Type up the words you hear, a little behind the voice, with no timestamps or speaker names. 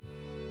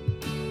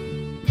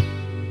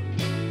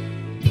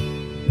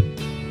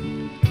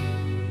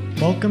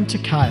Welcome to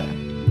Kaya,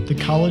 the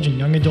college and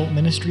young adult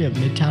ministry of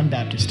Midtown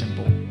Baptist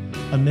Temple,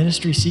 a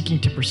ministry seeking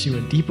to pursue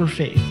a deeper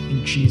faith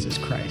in Jesus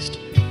Christ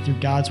through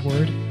God's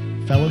Word,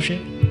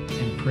 fellowship,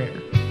 and prayer.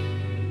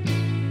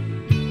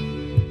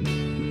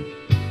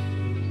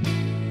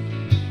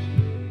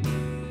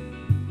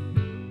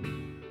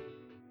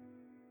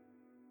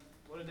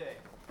 What a day.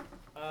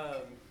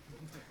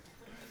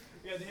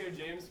 You got to hear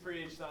James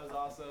preach. That was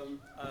awesome.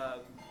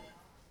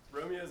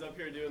 Romeo's up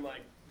here doing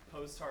like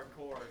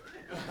post-hardcore,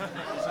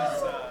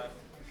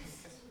 which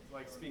is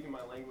like speaking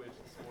my language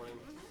this morning.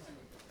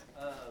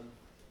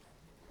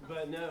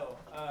 But no,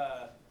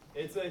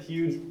 it's a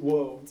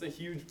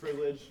huge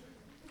privilege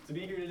to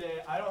be here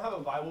today. I don't have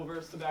a Bible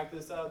verse to back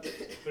this up,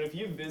 but if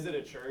you visit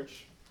a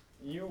church,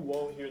 you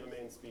won't hear the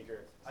main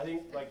speaker. I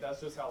think like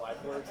that's just how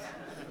life works.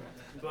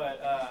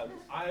 But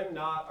I'm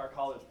not our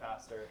college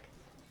pastor.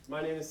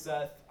 My name is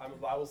Seth. I'm a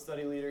Bible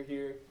study leader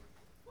here.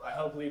 I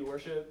help lead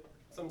worship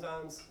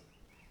sometimes.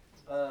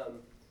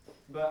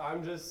 But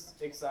I'm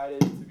just excited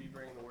to be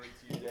bringing the word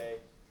to you today.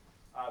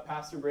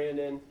 Pastor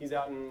Brandon, he's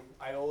out in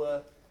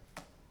Iola.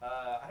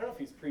 I don't know if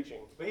he's preaching,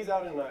 but he's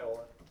out in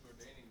Iola.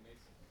 Ordaining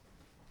Mason.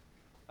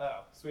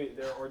 Oh, sweet.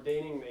 They're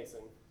ordaining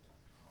Mason.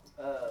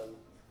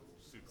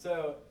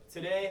 So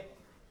today,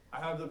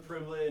 I have the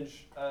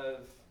privilege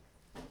of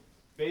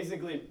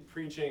basically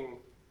preaching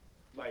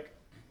like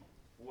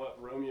what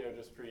Romeo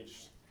just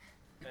preached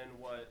and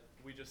what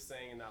we just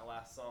sang in that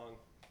last song.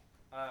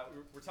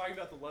 We're talking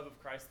about the love of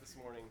Christ this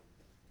morning,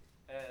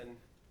 and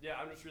yeah,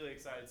 I'm just really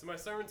excited. So my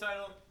sermon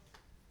title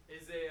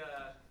is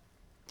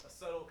a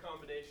subtle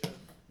combination of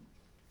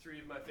three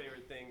of my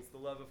favorite things: the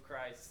love of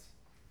Christ,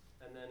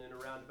 and then in a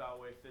roundabout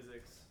way,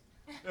 physics,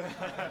 and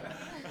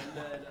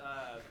then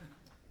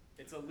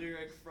it's a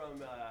lyric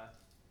from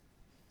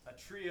a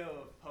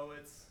trio of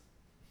poets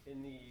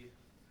in the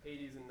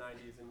 80s and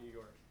 90s in New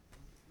York.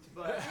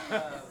 But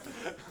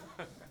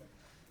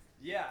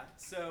yeah,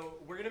 so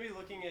we're going to be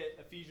looking at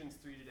Ephesians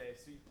 3 today.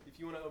 So if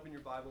you want to open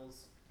your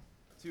Bibles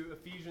to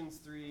Ephesians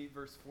 3,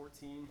 verse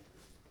 14,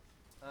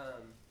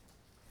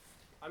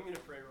 I'm going to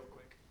pray real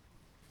quick.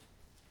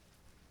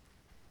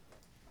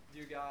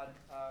 Dear God,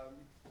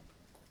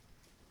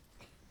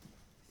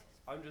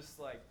 I'm just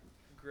like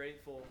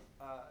grateful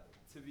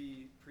to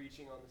be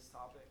preaching on this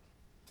topic.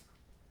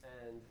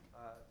 And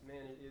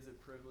man, it is a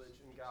privilege.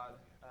 And God,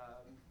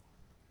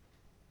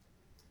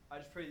 I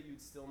just pray that you'd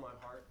still my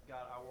heart.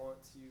 God, I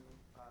want to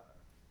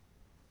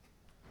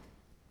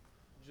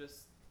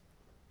just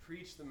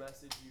preach the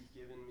message you've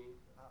given me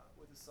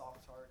with a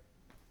soft heart.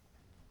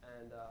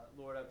 And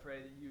Lord, I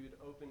pray that you would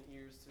open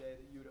ears today,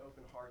 that you would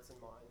open hearts and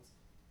minds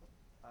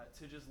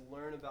to just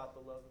learn about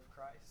the love of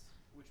Christ,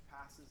 which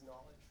passes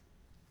knowledge.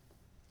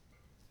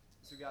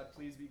 So God,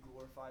 please be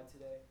glorified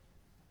today.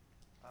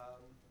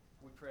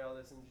 We pray all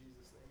this in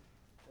Jesus'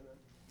 name. Amen.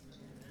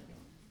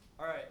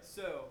 All right,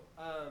 so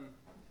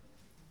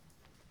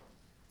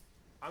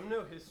I'm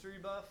no history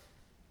buff,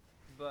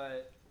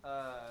 but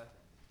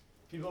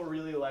people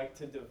really like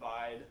to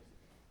divide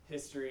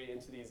history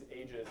into these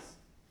ages.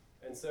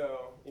 And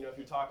so, you know, if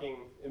you're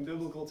talking in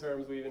biblical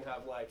terms, we even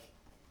have like,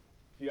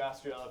 if you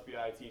ask your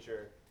LFBI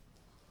teacher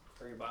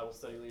or your Bible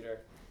study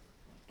leader,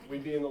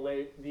 we'd be in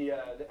the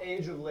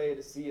age of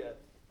Laodicea.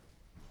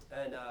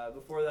 And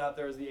before that,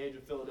 there was the age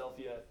of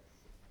Philadelphia.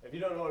 If you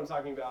don't know what I'm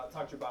talking about,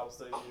 talk to your Bible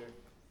study leader.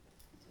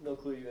 They'll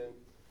clue you in.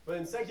 But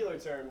in secular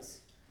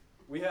terms,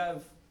 we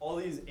have all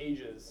these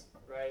ages,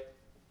 right?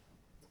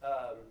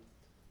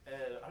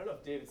 And I don't know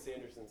if David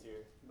Sanderson's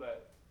here,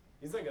 but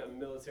he's like a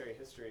military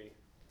history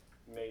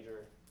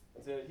major.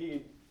 And so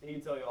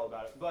he'd tell you all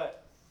about it.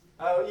 But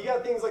you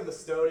got things like the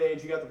Stone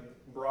Age, you got the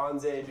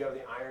Bronze Age, you have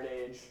the Iron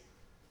Age.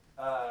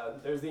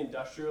 There's the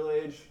Industrial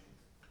Age.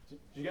 Did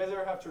you guys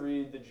ever have to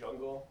read The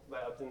Jungle by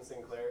Upton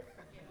Sinclair?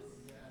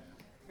 Yes.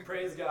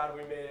 Praise God,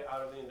 we made it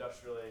out of the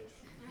Industrial Age.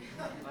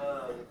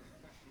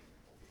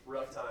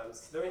 Rough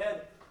times. Then we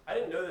had, I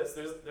didn't know this,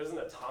 there's an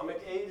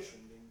Atomic Age.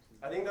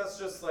 I think that's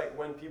just like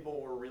when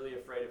people were really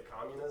afraid of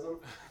communism.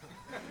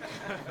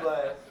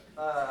 But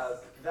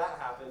that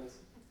happened.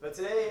 But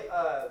today,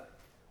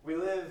 we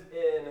live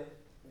in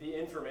the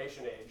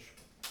Information Age.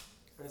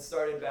 And it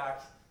started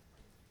back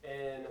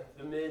in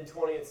the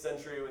mid-20th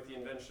century with the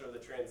invention of the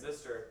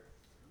transistor,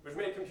 which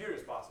made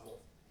computers possible.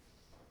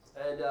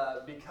 And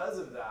because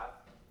of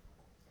that,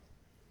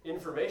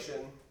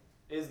 information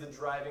is the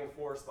driving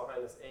force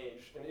behind this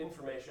age. And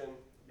information,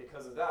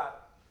 because of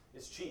that,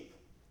 is cheap,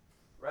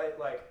 right?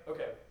 Like,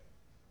 okay,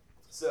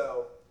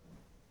 so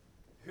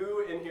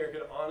who in here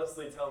could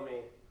honestly tell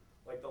me,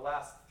 like, the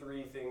last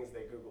 3 things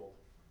they Googled?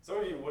 Some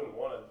of you wouldn't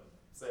want to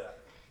say that.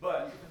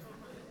 But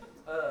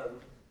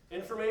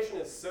information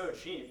is so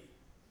cheap.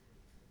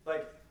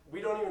 Like,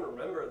 we don't even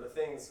remember the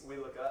things we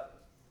look up.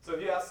 So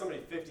if you ask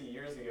somebody 50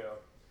 years ago,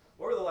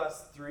 what were the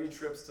last 3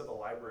 trips to the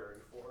library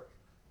for?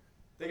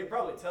 They could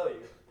probably tell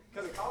you,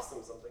 because it cost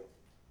them something,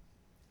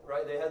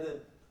 right? They had to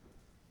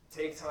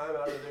take time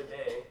out of their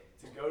day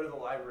to go to the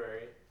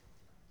library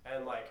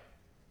and, like,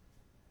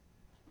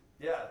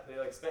 yeah, they,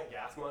 like, spent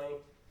gas money.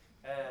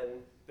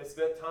 and they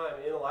spent time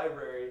in a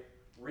library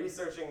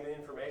researching the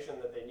information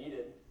that they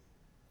needed.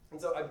 And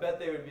so I bet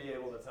they would be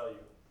able to tell you.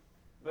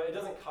 But it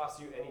doesn't cost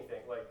you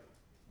anything. Like,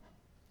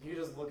 you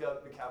just look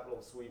up the capital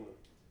of Sweden,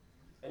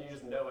 and you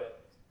just know it.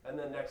 And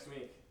then next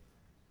week,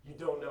 you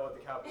don't know what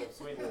the capital of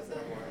Sweden is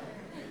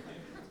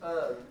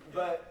anymore.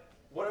 But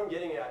what I'm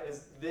getting at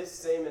is this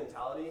same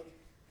mentality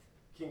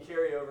can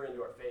carry over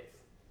into our faith.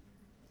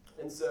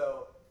 And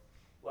so,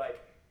 like,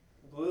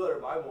 Blue Letter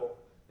Bible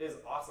is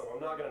awesome.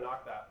 I'm not going to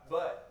knock that.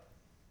 But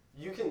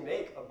you can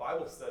make a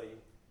Bible study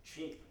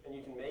cheap, and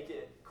you can make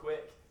it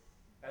quick.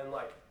 And,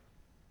 like,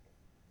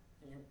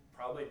 you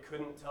probably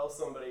couldn't tell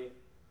somebody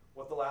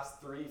what the last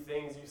 3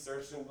 things you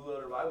searched in Blue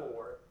Letter Bible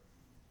were.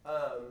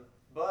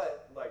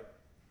 But, like,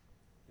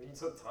 if you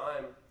took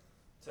time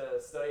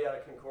to study out a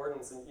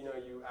concordance and,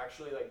 you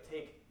actually, like,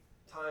 take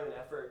time and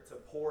effort to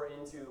pour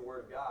into the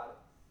Word of God,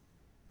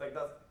 like,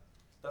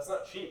 that's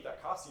not cheap.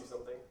 That costs you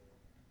something.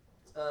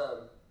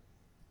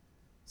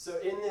 So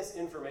in this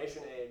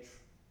information age,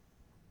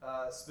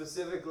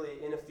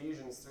 specifically in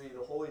Ephesians 3,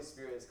 the Holy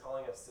Spirit is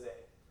calling us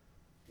today.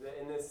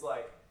 In this,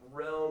 like,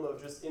 realm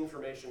of just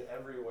information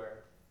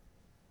everywhere,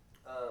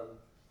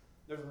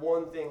 there's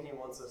one thing he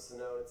wants us to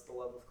know. It's the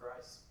love of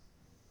Christ.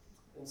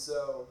 And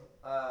so,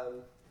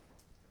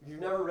 if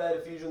you've never read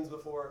Ephesians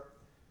before,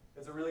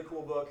 it's a really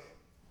cool book.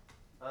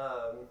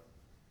 I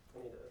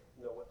need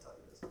to know what time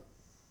it is.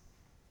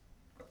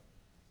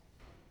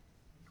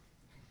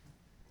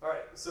 All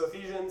right, so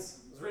Ephesians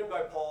was written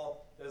by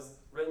Paul. It was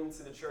written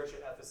to the church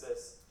at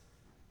Ephesus.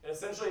 And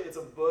essentially, it's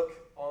a book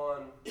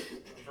on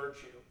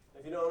virtue.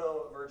 If you don't know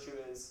what virtue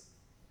is,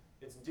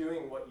 it's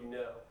doing what you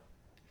know.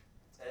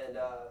 And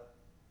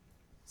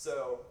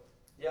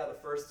the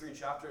first 3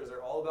 chapters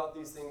are all about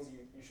these things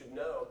you should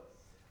know.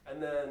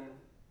 And then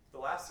the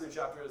last 3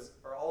 chapters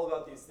are all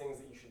about these things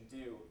that you should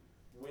do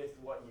with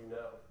what you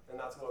know. And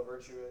that's what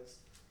virtue is.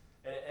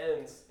 And it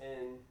ends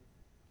in,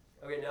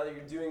 okay, now that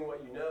you're doing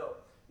what you know,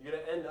 you're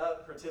going to end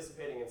up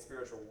participating in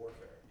spiritual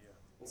warfare. Yeah.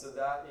 And so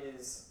that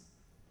is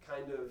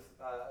kind of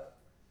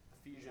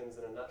Ephesians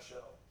in a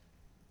nutshell.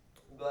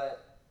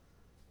 But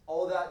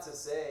all that to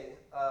say,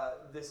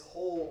 this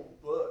whole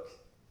book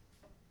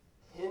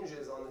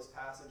hinges on this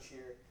passage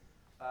here,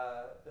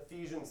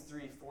 Ephesians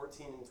 3,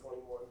 14 and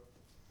 21.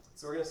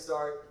 So we're going to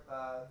start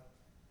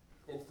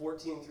in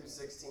 14 through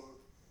 16.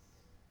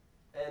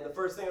 And the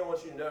first thing I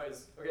want you to know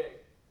is, okay,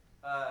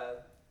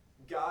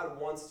 God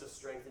wants to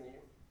strengthen you.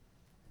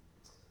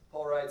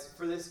 Paul writes,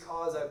 "For this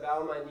cause I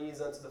bow my knees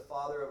unto the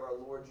Father of our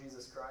Lord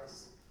Jesus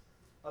Christ,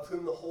 of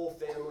whom the whole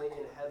family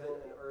in heaven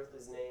and earth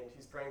is named."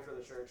 He's praying for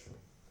the church.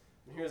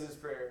 And here's his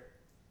prayer: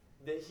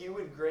 "That he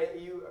would grant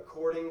you,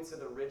 according to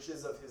the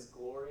riches of his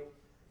glory,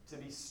 to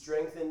be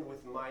strengthened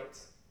with might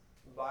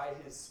by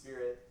his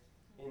Spirit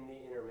in the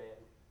inner man."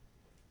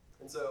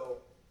 And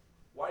so,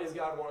 why does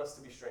God want us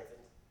to be strengthened?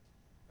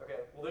 Okay,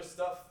 well, there's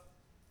stuff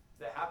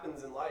that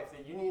happens in life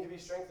that you need to be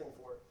strengthened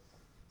for.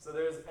 So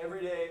there's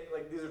every day,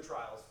 like, these are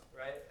trials,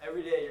 right?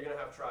 Every day you're going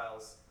to have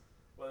trials.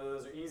 Whether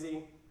those are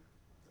easy,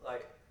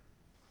 like,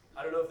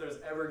 I don't know if there's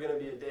ever going to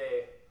be a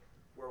day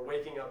where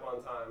waking up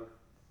on time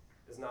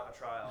is not a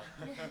trial,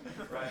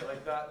 right?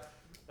 Like, that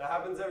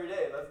happens every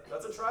day.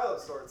 That's a trial of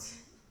sorts.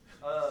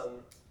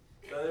 Then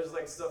there's,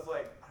 like, stuff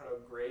like, I don't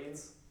know,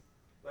 grades.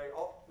 Like,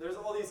 there's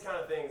all these kind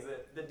of things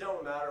that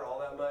don't matter all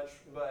that much,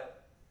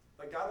 but,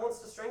 like, God wants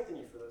to strengthen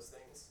you for those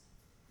things.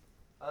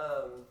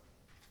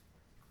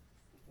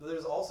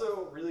 There's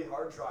also really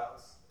hard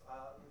trials.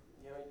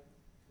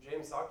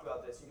 James talked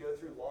about this. You go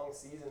through long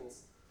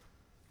seasons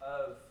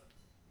of,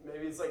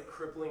 maybe it's like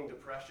crippling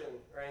depression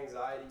or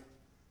anxiety.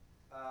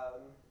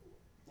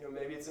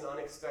 Maybe it's an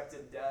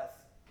unexpected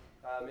death.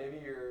 Maybe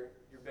your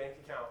bank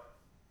account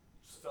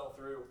just fell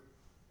through.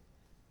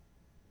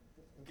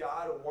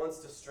 God wants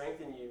to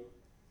strengthen you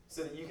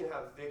so that you can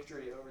have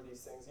victory over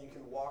these things, and you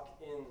can walk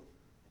in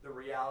the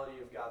reality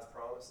of God's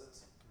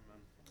promises.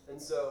 Amen.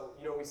 And so,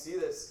 we see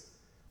this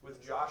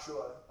with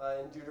Joshua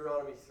in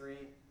Deuteronomy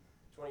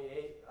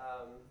 3:28.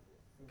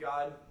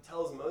 God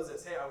tells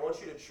Moses, "Hey, I want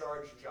you to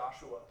charge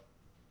Joshua.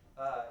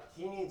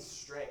 He needs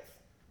strength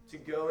to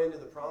go into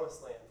the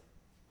promised land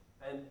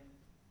and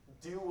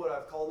do what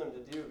I've called him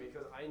to do,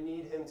 because I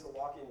need him to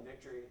walk in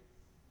victory,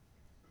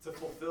 to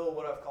fulfill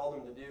what I've called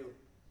him to do."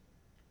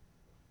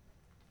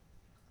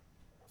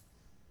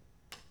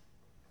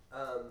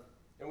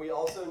 And we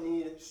also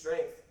need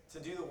strength to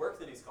do the work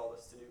that he's called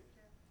us to do.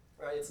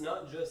 Right? It's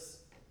not just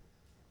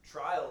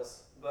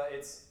trials, but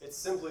it's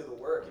simply the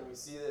work. And we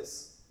see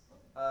this,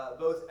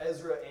 both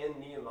Ezra and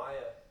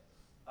Nehemiah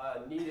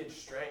needed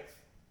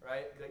strength,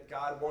 right? That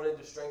God wanted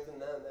to strengthen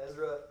them.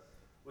 Ezra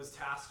was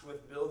tasked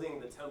with building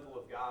the temple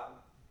of God,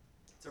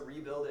 to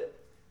rebuild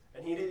it.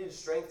 And he needed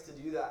strength to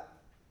do that.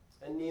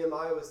 And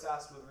Nehemiah was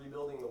tasked with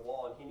rebuilding the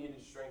wall, and he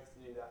needed strength to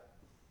do that.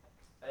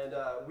 And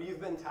we've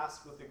been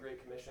tasked with the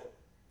Great Commission.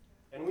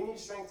 And we need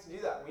strength to do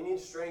that. We need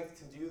strength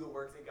to do the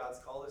work that God's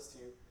called us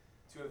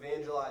to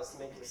evangelize, to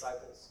make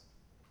disciples.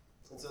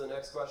 And so the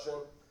next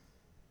question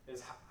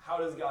is, how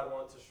does God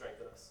want to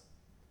strengthen us?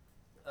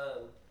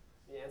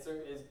 The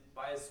answer is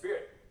by his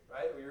Spirit,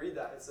 right? We read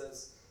that. It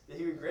says that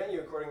he would grant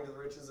you according to the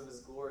riches of his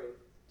glory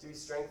to be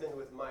strengthened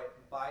with might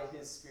by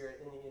his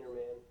Spirit in the inner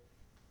man.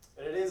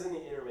 And it is in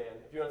the inner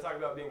man. If you want to talk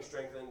about being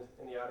strengthened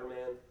in the outer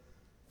man,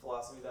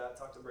 philosophy that,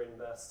 talk to Braden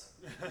Best.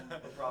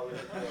 He'll probably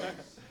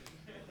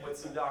with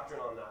some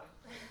doctrine on that.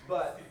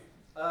 But,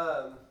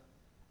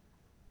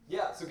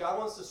 yeah, so God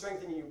wants to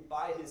strengthen you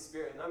by his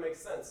Spirit, and that makes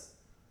sense,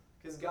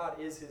 because God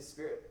is his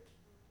Spirit,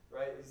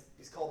 right?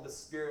 He's called the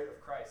Spirit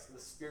of Christ, the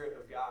Spirit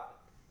of God.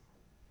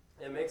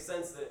 And it makes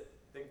sense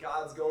that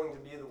God's going to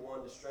be the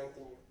one to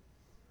strengthen you.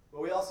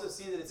 But we also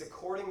see that it's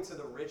according to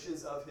the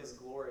riches of his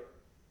glory.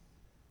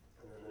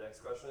 And then the next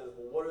question is,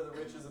 well, what are the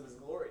riches of his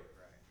glory?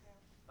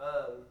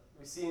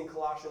 We see in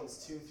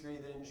Colossians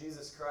 2:3 that in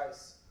Jesus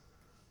Christ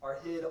are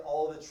hid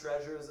all the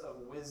treasures of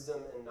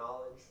wisdom and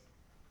knowledge.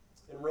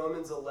 In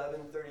Romans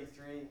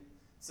 11:33, it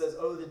says,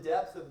 "Oh, the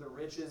depth of the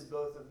riches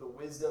both of the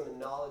wisdom and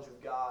knowledge of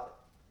God.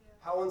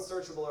 How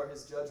unsearchable are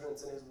his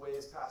judgments and his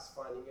ways past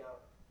finding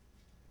out."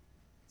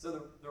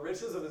 So the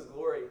riches of his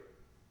glory,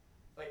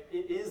 like,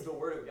 it is the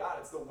Word of God.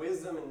 It's the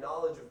wisdom and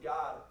knowledge of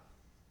God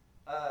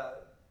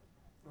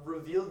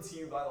revealed to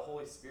you by the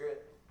Holy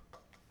Spirit.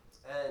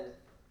 And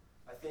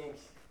I think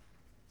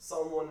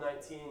Psalm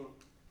 119,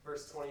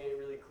 verse 28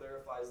 really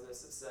clarifies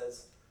this. It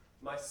says,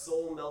 "My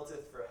soul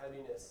melteth for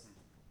heaviness.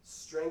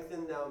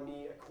 Strengthen thou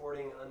me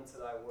according unto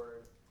thy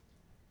word."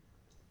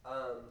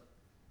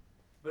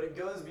 But it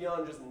goes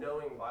beyond just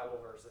knowing Bible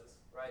verses,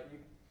 right?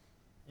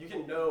 You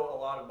can know a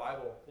lot of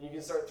Bible, and you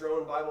can start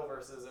throwing Bible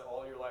verses at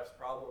all your life's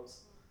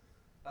problems.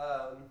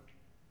 But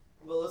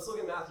let's look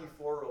at Matthew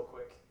 4 real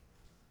quick,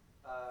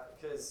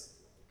 because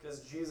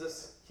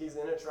Jesus, he's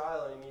in a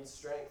trial and he needs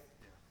strength.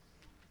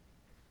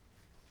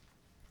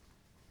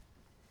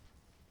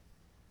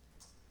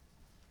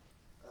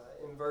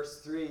 In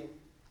verse 3,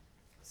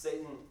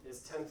 Satan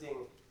is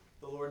tempting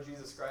the Lord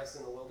Jesus Christ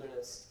in the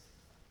wilderness.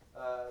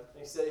 And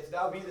he said, "If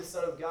thou be the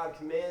Son of God,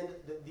 command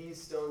that these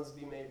stones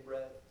be made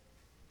bread."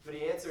 But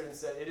he answered and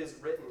said, "It is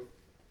written,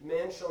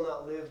 man shall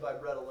not live by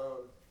bread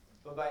alone,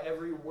 but by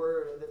every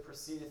word that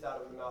proceedeth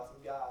out of the mouth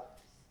of God."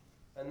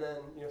 And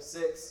then,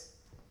 6,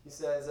 he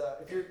says,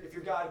 if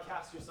you're God,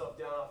 cast yourself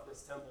down off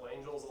this temple.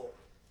 Angels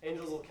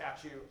will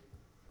catch you.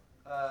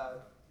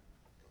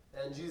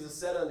 And Jesus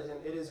said unto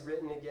him, "It is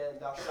written again,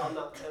 thou shalt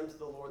not tempt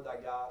the Lord thy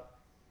God."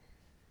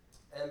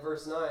 And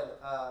verse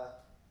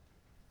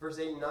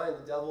 8 and 9,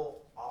 the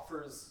devil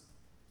offers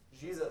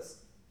Jesus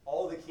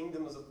all the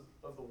kingdoms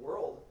of the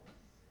world.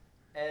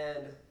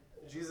 And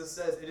Jesus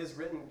says, "It is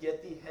written,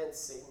 get thee hence,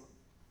 Satan.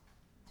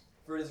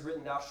 For it is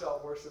written, thou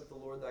shalt worship the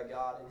Lord thy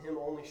God, and him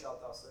only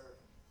shalt thou serve."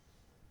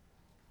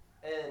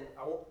 And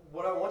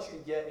what I want you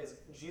to get is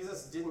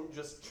Jesus didn't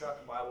just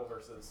chuck Bible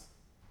verses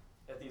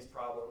at these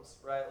problems,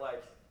 right?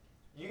 Like,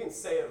 you can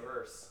say a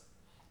verse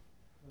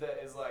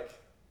that is like,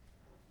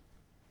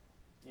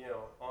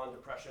 on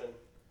depression,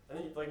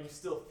 and then you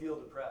still feel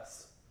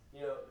depressed.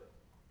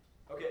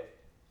 Okay.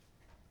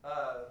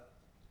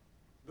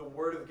 The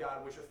word of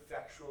God which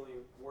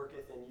effectually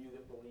worketh in you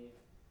that believe.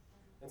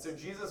 And so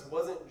Jesus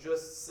wasn't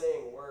just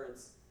saying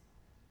words.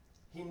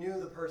 He knew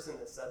the person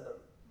that said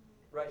them,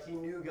 right? He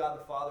knew God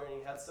the Father, and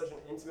he had such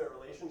an intimate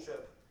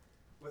relationship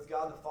with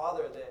God the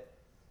Father that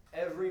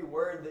every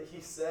word that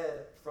he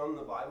said from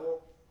the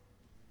Bible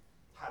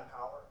had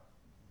power.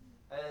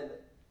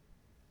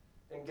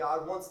 And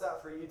God wants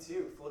that for you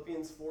too.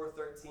 Philippians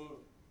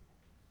 4:13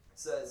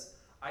 says,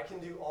 "I can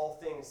do all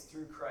things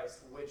through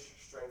Christ which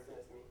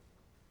strengtheneth me."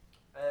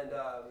 And,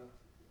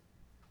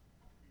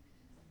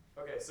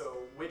 okay,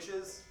 so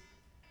witches,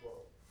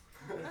 whoa.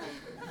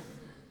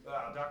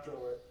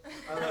 Doctrinal word.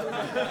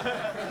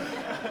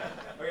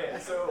 Okay,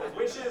 so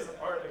witches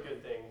aren't a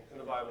good thing in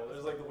the Bible.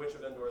 There's like the witch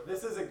of Endor.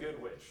 This is a good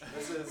witch.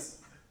 This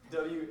is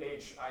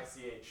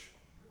WHICH.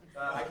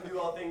 I can do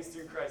all things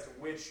through Christ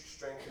which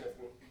strengtheneth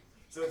me.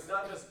 So it's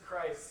not just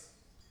Christ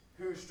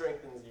who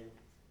strengthens you.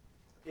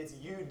 It's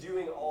you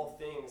doing all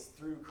things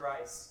through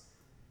Christ,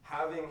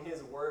 having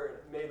his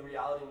word made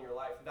reality in your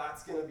life.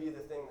 That's going to be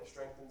the thing that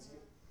strengthens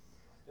you.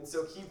 And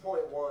so key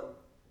point 1,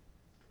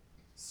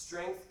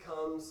 strength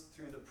comes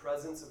through the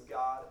presence of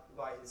God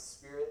by his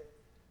Spirit,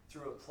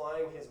 through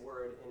applying his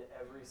word in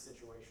every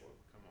situation.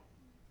 Come on.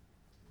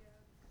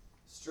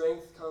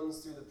 Strength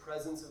comes through the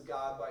presence of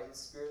God by his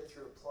Spirit,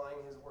 through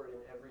applying his word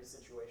in every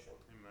situation.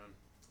 Amen.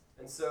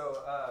 And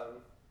so,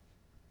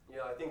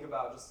 I think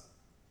about just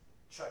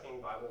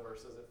chucking Bible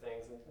verses at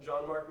things. And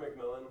John Mark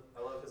McMillan,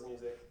 I love his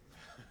music.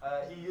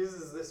 He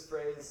uses this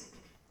phrase,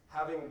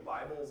 having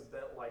Bibles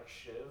bent like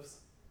shivs.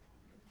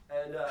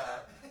 And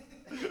I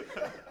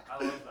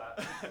love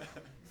that,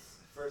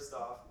 first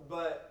off.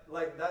 But,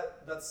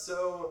 that's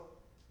so,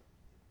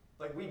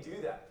 we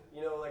do that.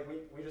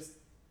 We just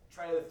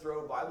try to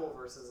throw Bible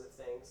verses at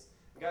things.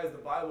 And guys, the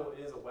Bible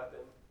is a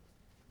weapon.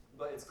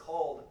 But it's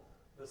called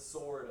the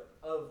sword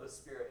of the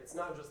Spirit. It's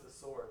not just the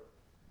sword.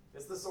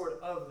 It's the sword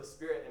of the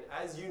Spirit. And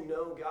as you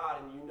know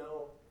God and you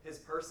know his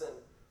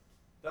person,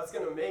 that's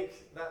going to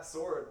make that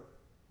sword,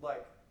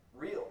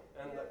 real.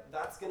 And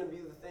that's going to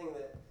be the thing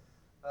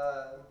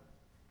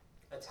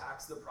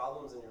attacks the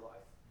problems in your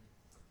life.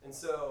 And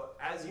so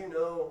as you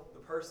know the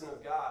person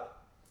of God,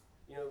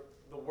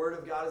 the word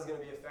of God is going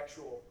to be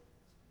effectual.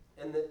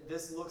 And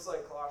this looks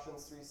like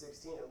Colossians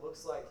 3:16. It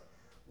looks like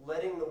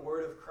letting the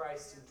word of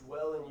Christ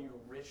dwell in you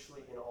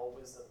richly in all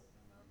wisdom.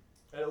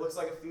 And it looks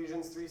like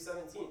Ephesians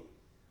 3:17.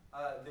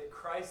 That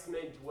Christ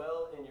may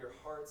dwell in your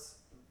hearts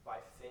by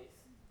faith.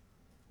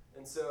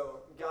 And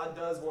so God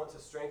does want to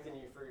strengthen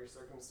you for your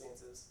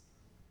circumstances.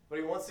 But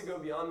he wants to go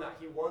beyond that.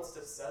 He wants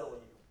to settle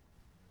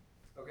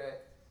you. Okay?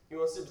 He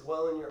wants to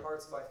dwell in your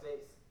hearts by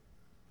faith.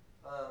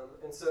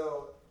 And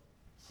so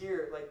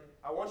here,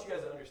 I want you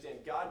guys to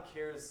understand, God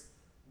cares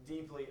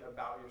deeply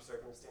about your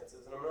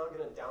circumstances. And I'm not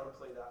going to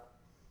downplay that.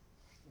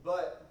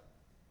 But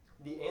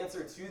the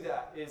answer to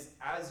that is,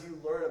 as you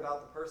learn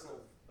about the person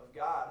of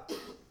God,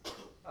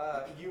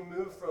 you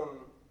move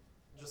from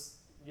just,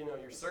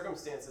 your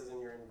circumstances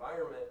and your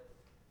environment,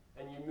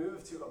 and you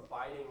move to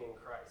abiding in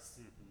Christ.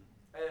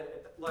 Mm-hmm.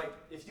 And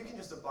if you can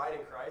just abide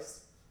in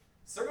Christ,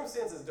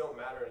 circumstances don't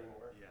matter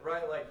anymore,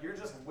 right? You're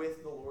just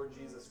with the Lord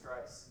Jesus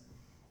Christ.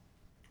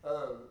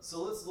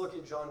 So let's look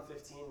at John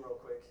 15 real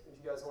quick,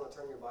 if you guys want to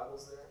turn your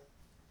Bibles there.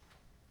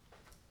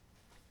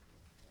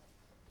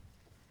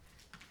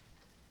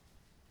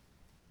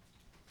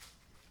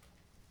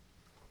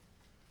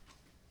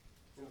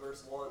 In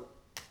verse 1,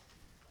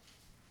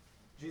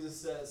 Jesus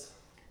says,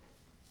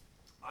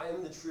 I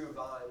am the true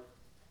vine,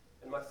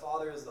 and my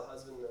Father is the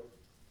husbandman.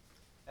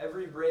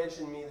 Every branch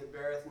in me that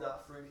beareth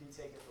not fruit, he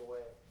taketh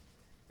away.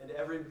 And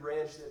every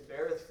branch that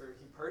beareth fruit,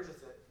 he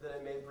purgeth it, that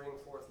it may bring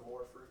forth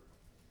more fruit.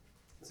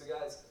 And so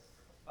guys,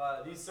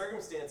 these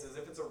circumstances,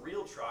 if it's a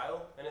real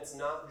trial, and it's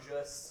not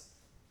just,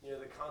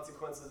 the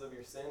consequences of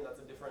your sin, that's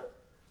a different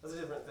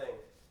thing.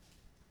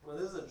 Well,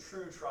 this is a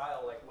true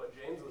trial, like what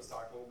James was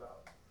talking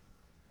about.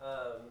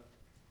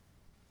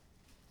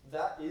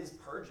 That is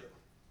purging,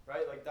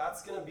 right?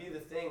 That's going to be the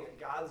thing that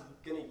God's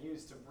going to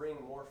use to bring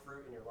more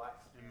fruit in your life.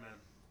 Amen.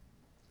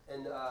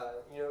 And,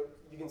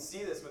 you can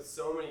see this with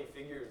so many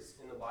figures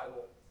in the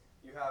Bible.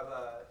 You have,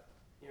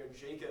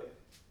 Jacob,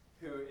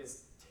 who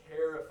is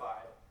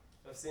terrified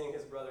of seeing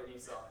his brother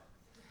Esau.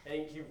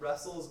 And he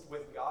wrestles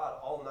with God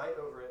all night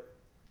over it.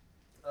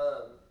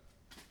 And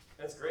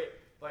it's great.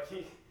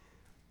 He,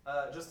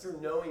 just through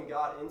knowing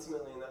God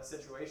intimately in that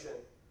situation,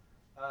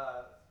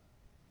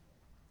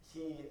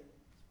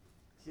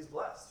 he's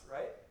blessed,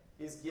 right?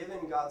 He's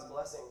given God's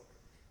blessing.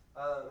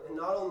 And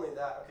not only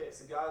that, okay,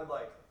 so God,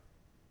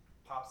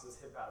 pops his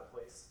hip out of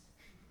place.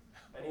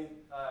 And it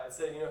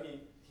said,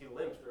 he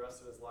limped the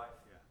rest of his life.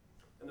 Yeah.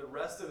 And the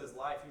rest of his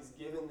life, he's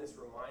given this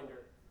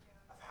reminder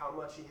of how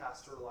much he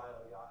has to rely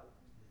on God.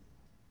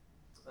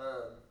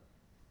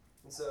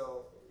 And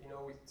so,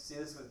 we see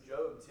this with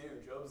Job, too.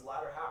 Job's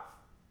latter half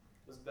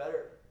was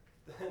better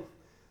than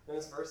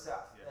his first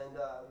half. Yeah.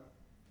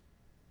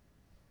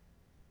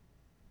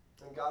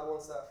 And God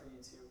wants that for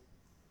you, too.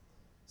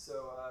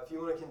 So, if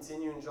you want to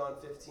continue in John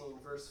 15,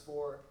 verse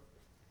 4,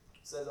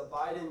 it says,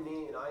 Abide in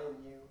me, and I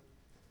in you.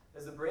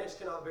 As the branch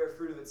cannot bear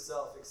fruit of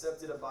itself,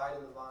 except it abide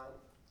in the vine.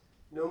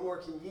 No more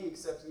can ye,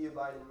 except ye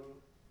abide in me.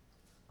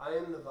 I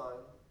am the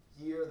vine,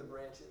 ye are the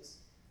branches.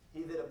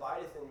 He that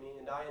abideth in me,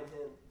 and I in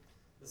him,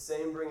 the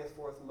same bringeth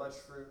forth much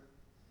fruit.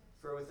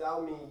 For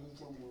without me ye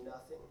can do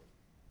nothing.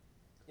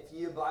 If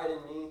ye abide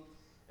in me,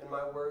 and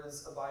my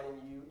words abide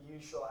in you, you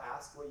shall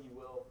ask what ye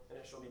will, and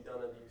it shall be done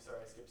unto you. Sorry,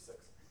 I skipped 6.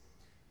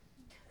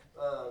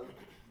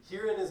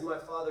 Herein is my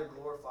Father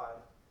glorified,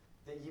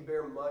 that ye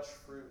bear much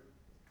fruit.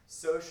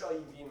 So shall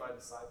ye be my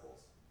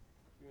disciples.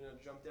 You're going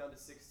to jump down to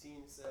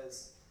 16. It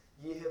says,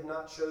 Ye have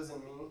not chosen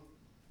me,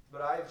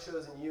 but I have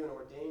chosen you and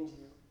ordained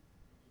you,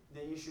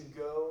 that ye should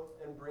go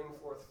and bring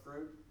forth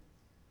fruit,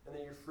 and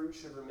that your fruit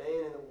should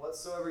remain, and that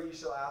whatsoever ye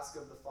shall ask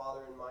of the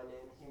Father in my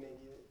name, he may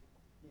give it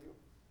you.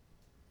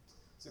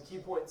 So key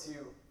point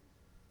 2,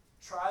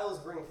 trials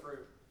bring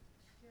fruit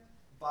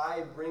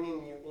by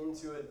bringing you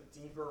into a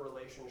deeper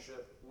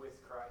relationship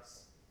with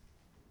Christ.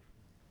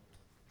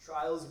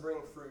 Trials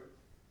bring fruit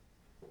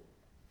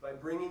by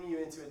bringing you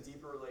into a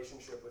deeper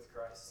relationship with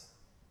Christ.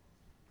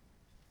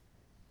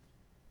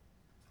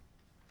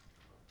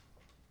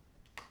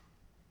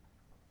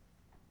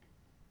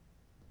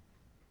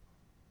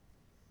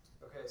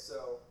 Okay,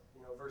 so,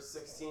 verse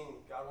 16,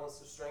 God wants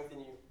to strengthen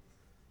you.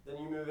 Then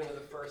you move into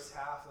the first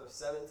half of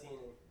 17, and,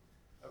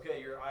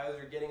 okay, your eyes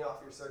are getting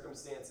off your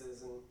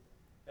circumstances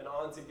and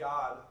on to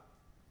God,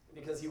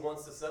 because he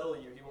wants to settle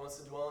you. He wants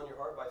to dwell in your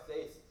heart by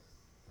faith.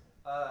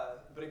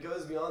 But it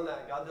goes beyond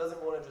that. God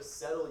doesn't want to just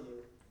settle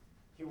you.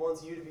 He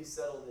wants you to be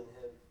settled in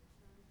him.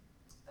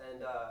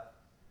 And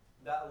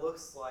that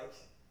looks like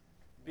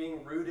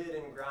being rooted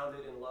and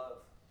grounded in love.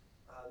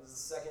 This is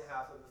the second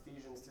half of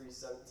Ephesians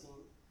 3:17.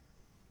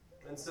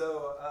 And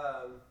so,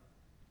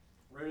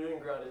 rooted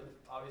and grounded,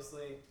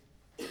 obviously,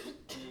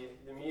 the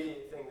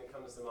immediate thing that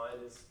comes to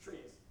mind is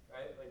trees,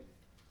 right?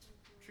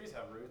 Trees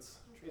have roots.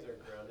 Trees are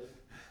grounded.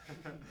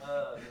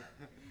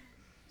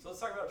 So let's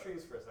talk about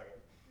trees for a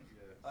second.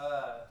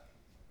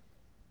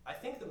 I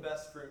think the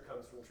best fruit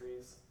comes from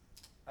trees.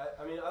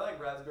 I mean, I like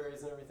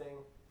raspberries and everything,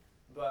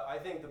 but I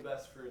think the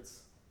best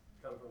fruits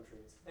come from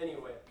trees.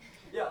 Anyway,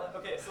 yeah,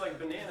 okay, so like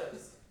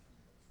bananas.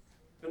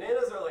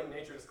 Bananas are like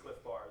nature's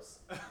Cliff Bars,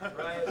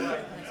 right?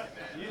 Like,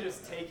 you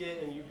just take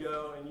it and you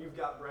go and you've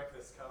got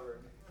breakfast covered.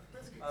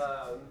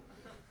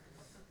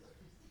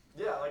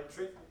 Yeah, like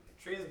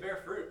trees bear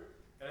fruit,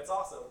 and it's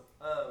awesome.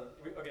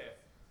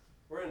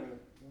 We're in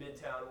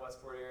Midtown,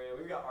 Westport area.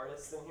 We've got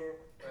artists in here,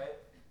 right?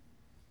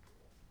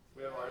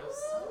 We have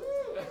artists?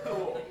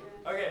 Cool.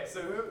 Okay,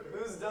 so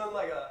who's done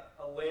like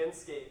a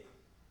landscape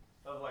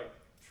of like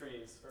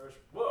trees?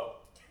 Whoa,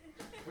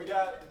 we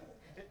got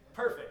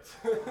perfect.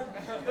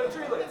 A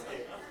tree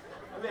landscape.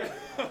 Amazing.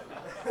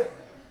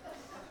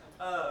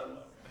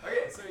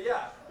 Okay, so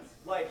yeah,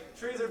 like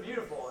trees are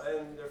beautiful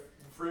and their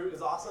fruit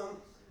is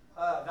awesome.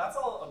 That's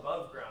all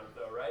above ground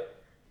though, right?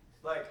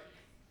 Like,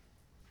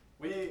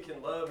 we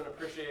can love and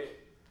appreciate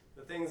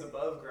the things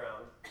above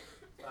ground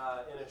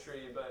in a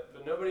tree, but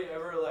nobody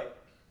ever, like,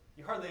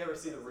 you hardly ever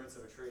see the roots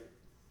of a tree.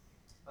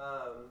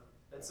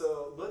 And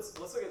so let's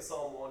look at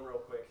Psalm 1 real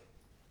quick.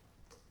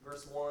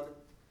 Verse 1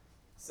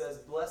 says,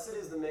 "Blessed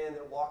is the man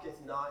that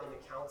walketh not in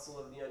the counsel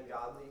of the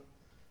ungodly,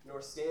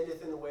 nor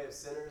standeth in the way of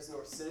sinners,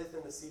 nor sitteth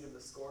in the seat of the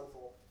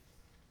scornful.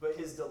 But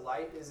his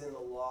delight is in the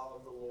law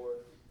of the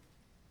Lord,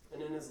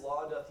 and in his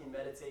law doth he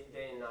meditate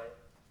day and night.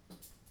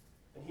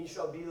 And he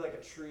shall be like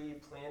a tree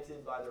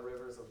planted by the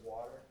rivers of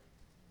water,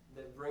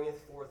 that bringeth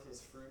forth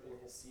his fruit in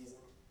his season.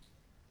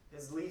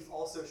 His leaf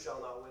also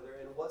shall not wither,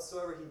 and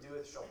whatsoever he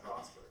doeth shall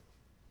prosper."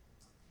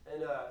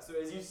 And so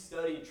as you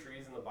study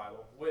trees in the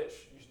Bible,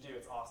 which you should do,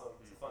 it's awesome,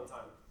 it's a fun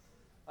time.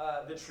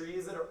 The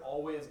trees that are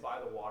always by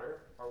the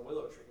water are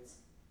willow trees.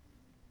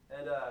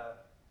 And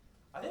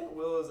I think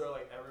willows are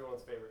like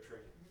everyone's favorite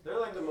tree. They're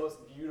like the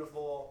most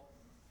beautiful.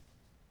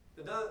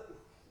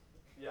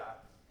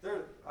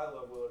 I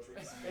love willow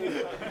trees.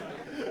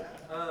 Anyway,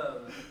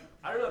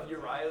 I don't know if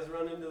Uriah's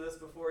run into this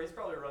before. He's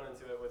probably run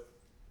into it with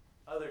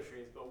other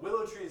trees, but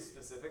willow trees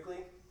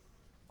specifically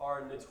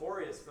are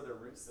notorious for their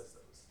root systems.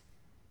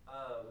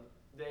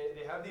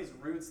 They have these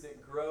roots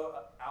that grow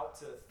out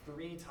to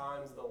 3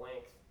 times the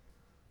length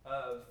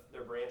of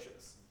their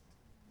branches.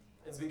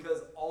 It's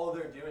because all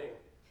they're doing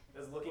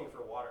is looking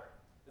for water.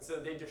 And so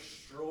they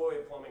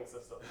destroy plumbing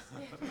systems.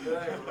 They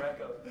wreck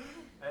them.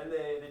 And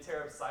they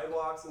tear up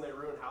sidewalks and they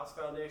ruin house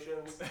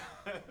foundations.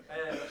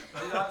 And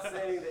I'm not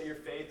saying that your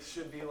faith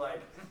should be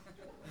like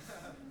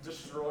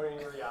destroying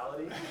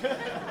reality.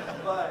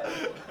 But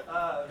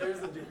there's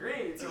a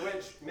degree to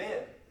which,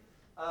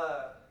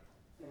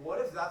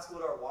 what if that's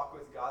what our walk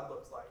with God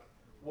looks like?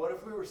 What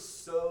if we were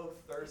so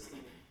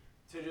thirsty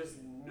to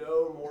just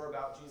know more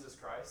about Jesus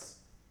Christ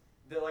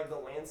that like the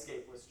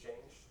landscape was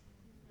changed,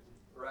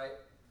 right?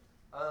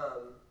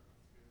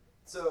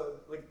 So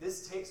like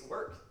this takes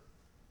work.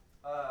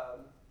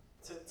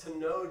 To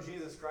know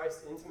Jesus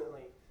Christ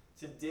intimately,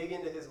 to dig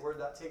into his word,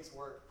 that takes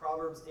work.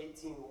 Proverbs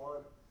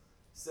 18:1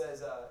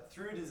 says,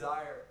 "Through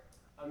desire,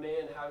 a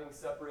man having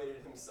separated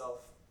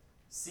himself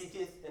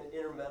seeketh and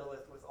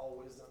intermeddleth with all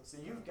wisdom." So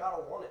you've got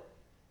to want it.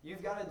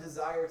 You've got to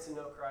desire to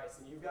know Christ,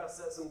 and you've got to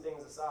set some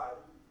things aside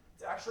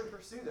to actually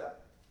pursue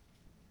that.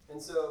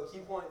 And so key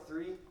point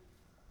 3,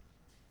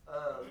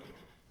 am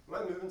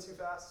I moving too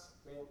fast?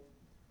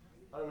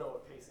 I don't know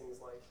what pacing is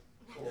like.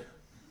 Cool.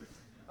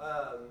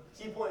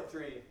 Key point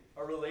 3,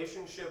 a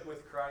relationship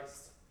with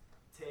Christ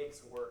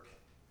takes work.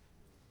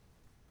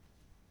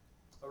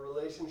 A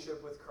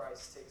relationship with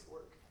Christ takes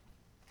work.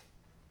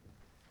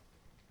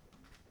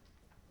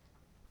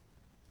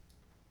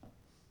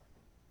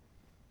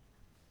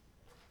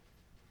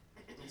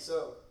 And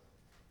so,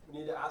 we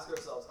need to ask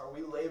ourselves, are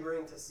we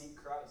laboring to seek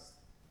Christ?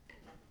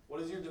 What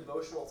does your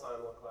devotional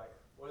time look like?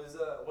 What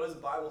is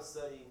Bible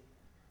study,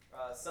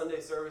 Sunday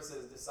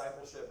services,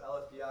 discipleship,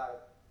 LFBI?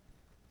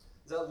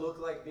 Does that look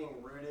like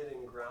being rooted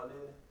and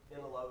grounded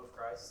in the love of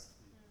Christ?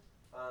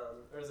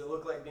 Or does it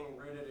look like being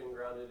rooted and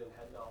grounded in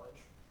head knowledge?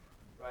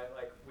 Right?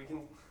 Like we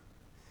can.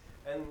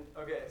 And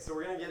okay, so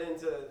we're going to get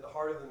into the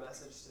heart of the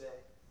message today.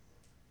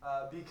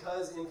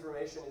 Because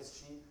information is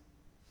cheap,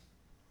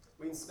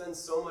 we can spend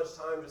so much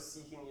time just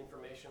seeking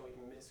information we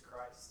can miss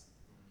Christ.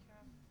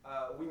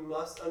 We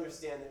must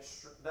understand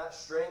that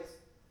strength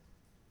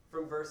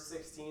from verse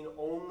 16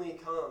 only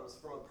comes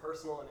from a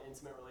personal and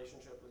intimate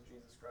relationship with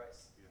Jesus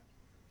Christ.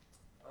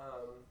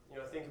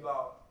 Think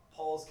about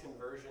Paul's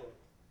conversion.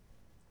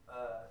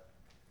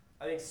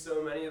 I think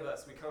so many of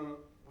us, we come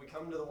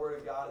to the Word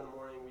of God in the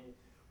morning,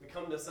 we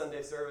come to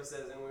Sunday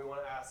services and we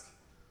want to ask,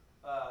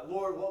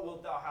 Lord, what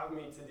wilt thou have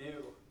me to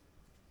do?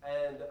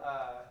 And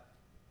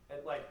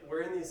like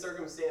we're in these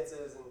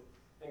circumstances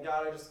and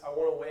God, I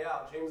want to weigh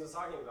out. James was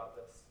talking about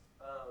this.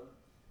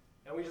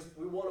 And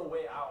we want to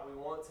weigh out. We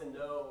want to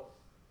know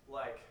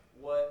like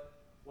what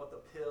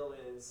the pill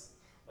is.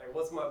 Like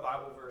what's my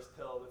Bible verse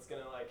pill that's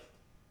gonna like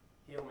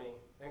heal me?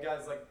 And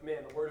God's like,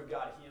 man, the Word of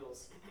God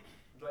heals.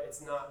 But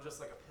it's not just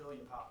like a pill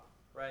you pop,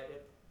 right?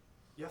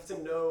 You have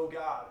to know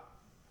God.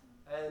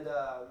 And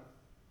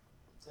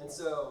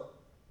so,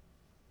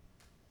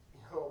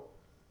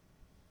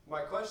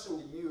 my question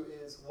to you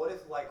is, what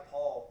if, like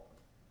Paul,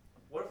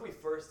 what if we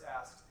first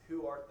asked,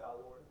 who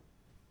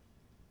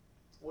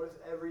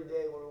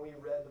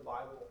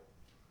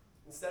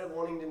Instead of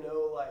wanting to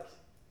know like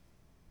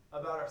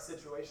about our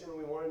situation,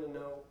 we wanted to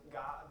know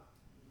God.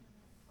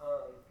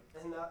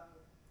 And that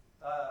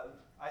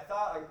I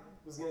thought I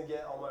was going to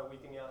get all my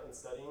weeping out in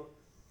studying,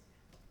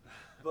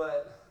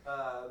 but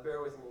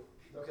bear with me.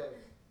 Okay.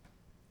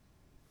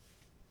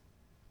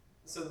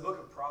 So the book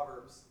of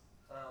Proverbs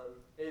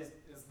is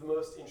the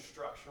most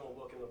instructional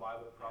book in the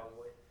Bible,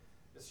 probably.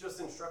 It's just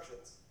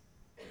instructions,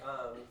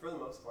 for the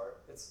most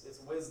part.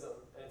 It's wisdom,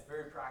 and it's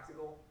very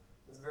practical.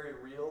 It's very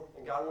real,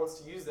 and God wants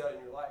to use that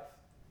in your life.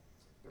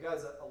 But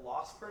guys, a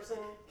lost person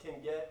can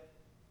get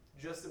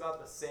just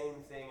about the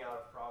same thing out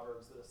of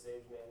Proverbs that a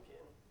saved man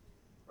can.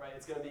 Right?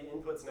 It's going to be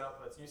inputs and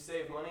outputs. You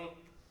save money,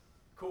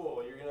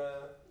 cool. You're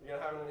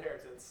gonna have an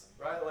inheritance,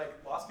 right?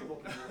 Like lost people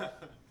can do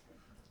that.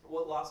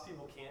 What lost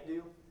people can't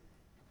do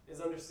is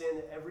understand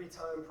that every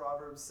time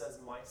Proverbs says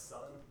 "my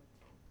son,"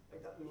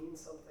 like that means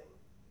something.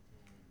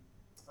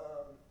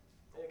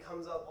 And it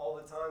comes up all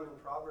the time in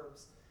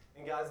Proverbs.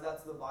 And guys,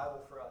 that's the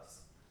Bible for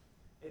us.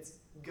 It's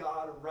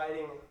God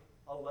writing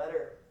a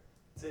letter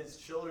to his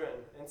children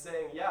and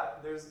saying, yeah,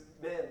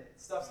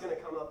 stuff's going to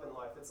come up in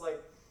life. It's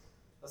like,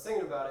 I was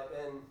thinking about it,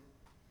 and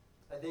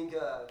I think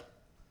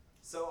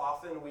so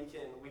often we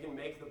can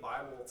make the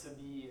Bible to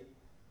be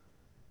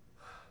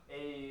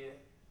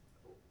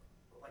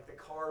like the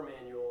car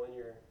manual in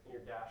your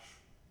dash,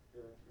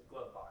 your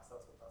glove box.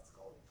 That's what that's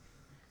called.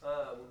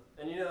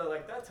 And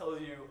like that tells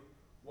you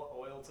what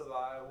oil to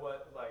buy,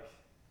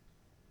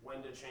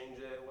 when to change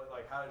it,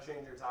 how to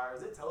change your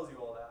tires. It tells you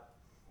all that.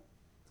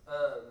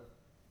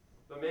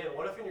 But man,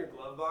 what if in your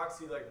glove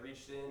box you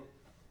reached in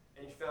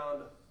and you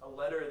found a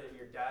letter that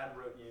your dad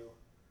wrote you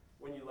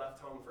when you left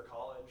home for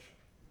college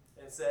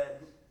and said,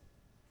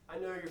 I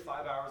know you're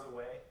 5 hours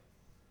away,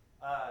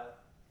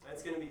 and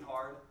it's going to be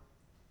hard,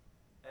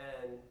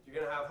 and you're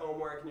going to have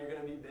homework and you're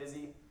going to be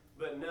busy,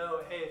 but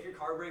hey, if your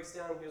car breaks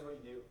down, here's what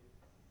you do.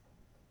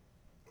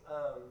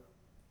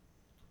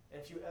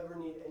 And if you ever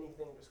need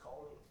anything, just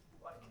call me.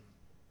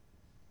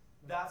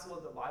 That's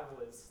what the Bible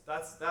is.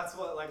 That's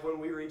what, when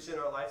we reach in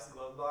our life's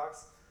glove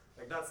box,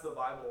 that's the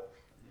Bible,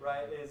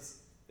 right?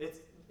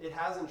 It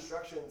has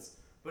instructions,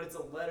 but it's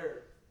a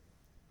letter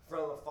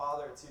from a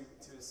father to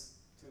his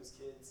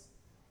kids.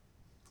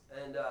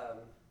 And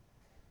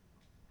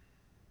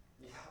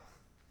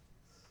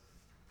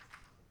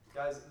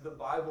guys, the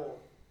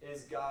Bible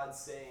is God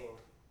saying,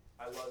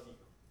 I love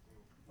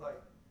you.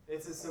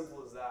 It's as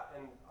simple as that.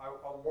 And I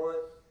want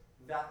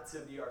that to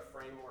be our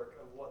framework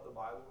of what the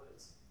Bible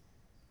is.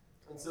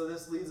 And so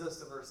this leads us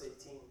to verse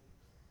 18. It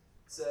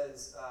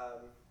says,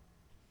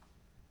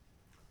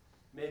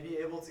 may be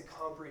able to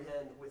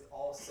comprehend with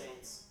all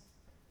saints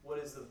what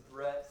is the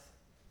breadth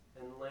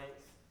and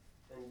length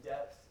and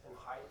depth and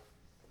height,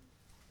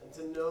 and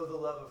to know the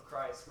love of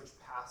Christ which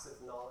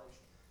passeth knowledge,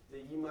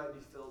 that ye might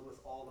be filled with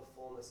all the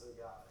fullness of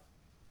God.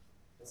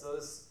 And so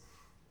this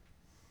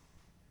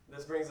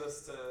brings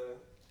us to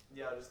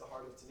just the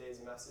heart of today's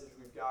message.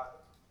 We've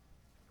got,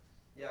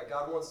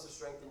 God wants to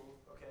strengthen you,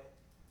 okay?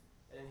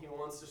 And he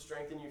wants to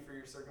strengthen you for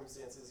your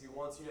circumstances. He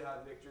wants you to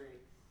have victory.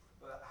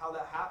 But how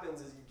that happens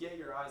is you get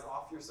your eyes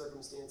off your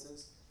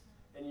circumstances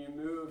and you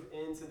move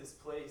into this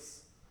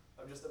place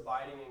of just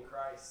abiding in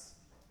Christ,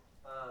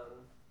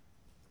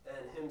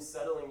 and him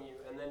settling you.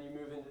 And then you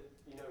move into,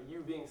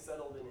 you being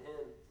settled in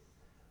him.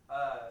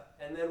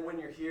 And then when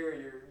you're here,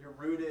 you're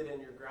rooted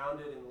and you're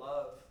grounded in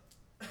love.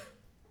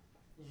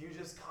 You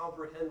just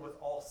comprehend with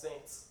all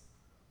saints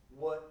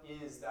what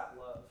is that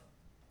love.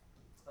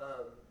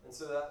 And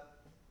so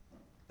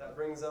that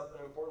brings up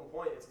an important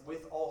point. It's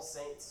with all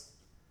saints.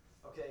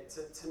 Okay,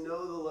 to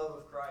know the love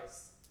of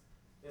Christ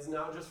is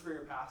not just for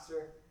your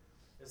pastor.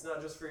 It's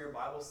not just for your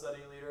Bible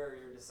study leader or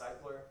your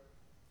discipler.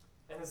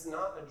 And it's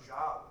not a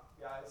job,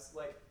 guys.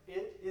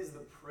 It is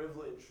the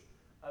privilege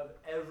of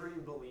every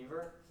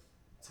believer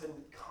to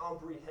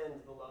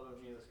comprehend the love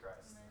of Jesus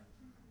Christ. Amen.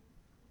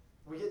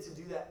 We get to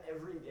do that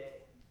every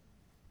day.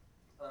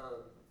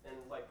 And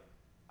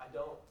I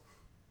don't.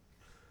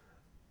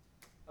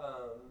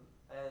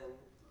 And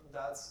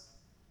that's,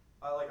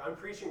 I'm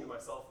preaching to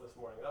myself this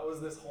morning. That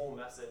was this whole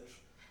message,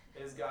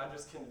 is God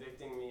just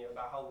convicting me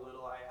about how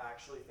little I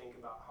actually think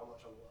about how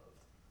much I'm loved.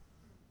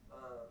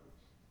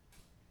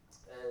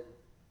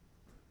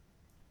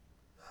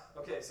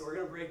 Okay, so we're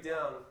going to break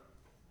down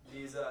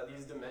these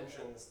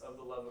dimensions of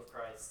the love of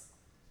Christ.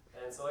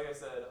 And so like I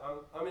said,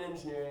 I'm in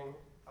engineering.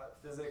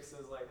 Physics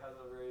has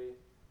a very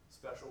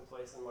special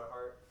place in my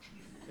heart.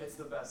 It's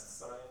the best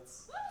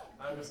science.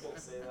 I'm just going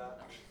to say that.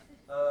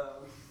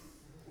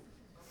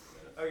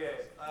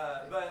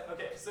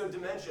 So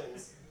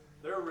dimensions,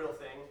 they're a real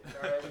thing.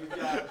 All right,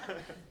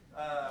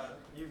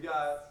 you've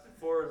got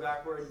forward,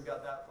 backward, you've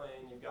got that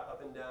plane, you've got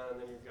up and down, and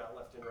then you've got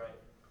left and right.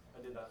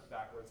 I did that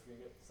backwards for you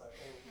guys.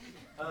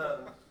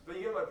 But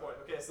you get my point.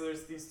 Okay, so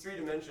there's these three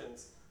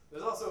dimensions.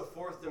 There's also a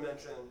fourth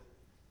dimension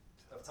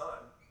of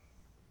time.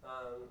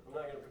 I'm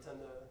not going to pretend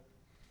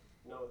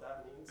to know what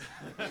that means.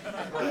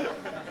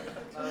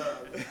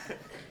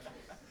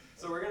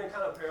 So we're going to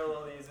kind of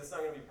parallel these. It's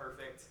not going to be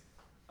perfect.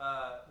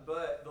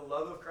 But the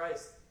love of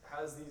Christ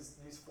has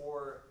these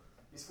four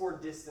these four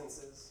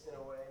distances in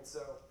a way. And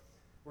so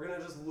we're going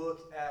to just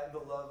look at the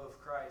love of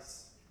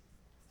Christ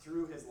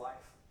through his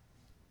life.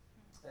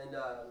 And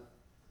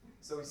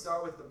so we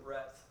start with the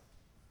breadth.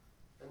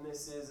 And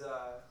this is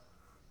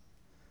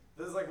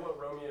like what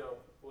Romeo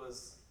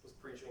was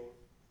preaching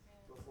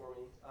before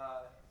me.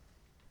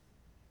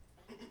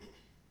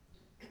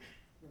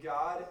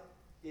 God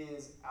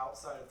is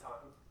outside of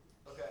time.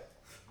 Okay.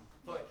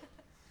 Like,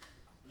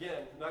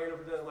 again, I'm not going to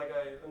pretend like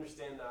I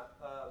understand that,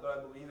 but I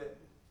believe it.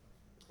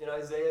 In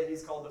Isaiah,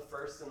 he's called the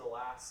first and the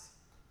last.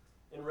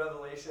 In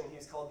Revelation,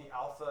 he's called the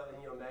Alpha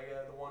and the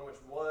Omega, the one which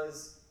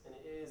was and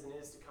is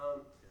to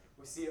come.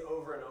 We see it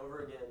over and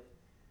over again.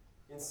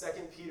 In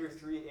 2 Peter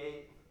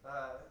 3:8,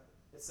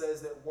 it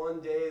says that one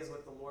day is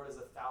with the Lord as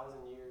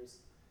 1,000 years,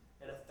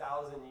 and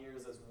 1,000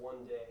 years as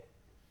one day.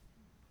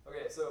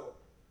 Okay, so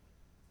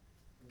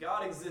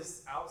God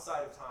exists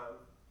outside of time.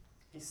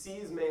 He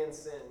sees man's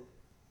sin,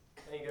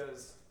 and he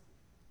goes,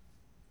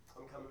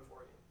 I'm coming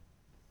for you.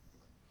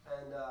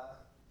 And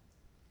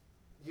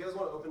you guys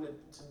want to open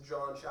to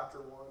John chapter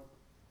 1?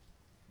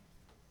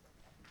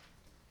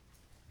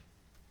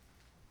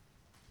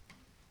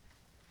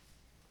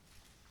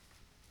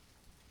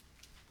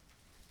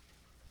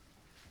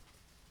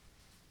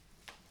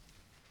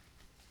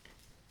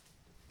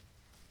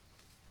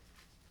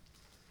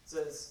 It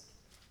says,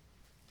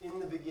 in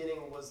the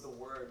beginning was the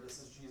Word.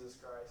 This is Jesus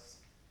Christ.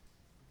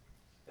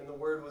 And the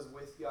Word was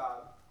with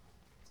God.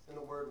 And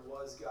the Word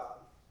was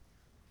God.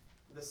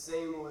 The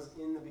same was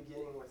in the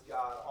beginning with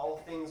God. All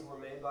things were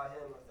made by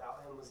him.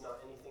 Without him was not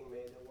anything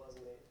made that was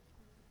made.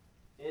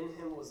 In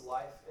him was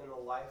life, and the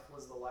life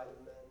was the light of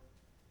men.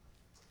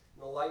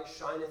 And the light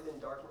shineth in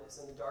darkness,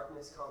 and the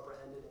darkness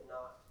comprehended it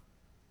not.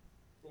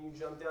 Then you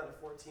jump down to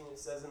 14. It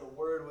says, and the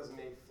Word was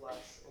made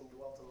flesh and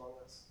dwelt among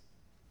us.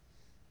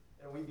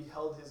 And we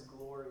beheld his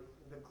glory,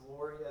 the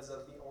glory as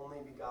of the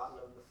only begotten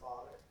of the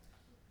Father,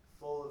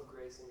 full of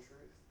grace and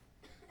truth.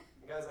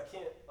 And guys, I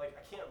can't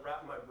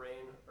wrap my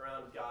brain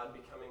around God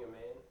becoming a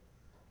man.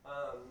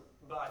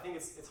 But I think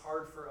it's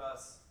hard for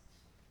us.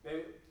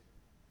 Maybe,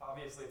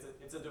 obviously,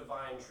 it's a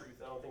divine truth.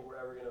 I don't think we're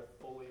ever going to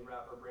fully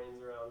wrap our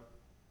brains around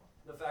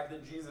the fact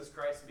that Jesus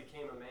Christ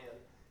became a man.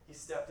 He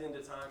stepped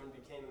into time and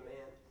became a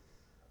man.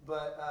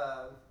 But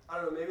I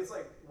don't know.Maybe it's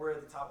like we're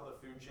at the top of the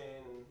food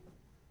chain and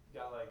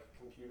got like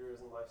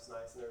computers and life's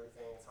nice and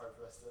everything. It's hard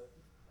for us to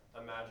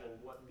imagine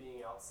what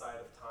being outside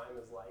of time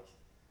is like.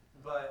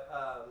 But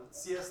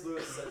C.S.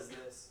 Lewis says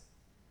this.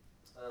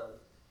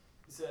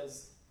 He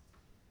says,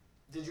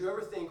 did you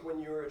ever think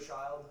when you were a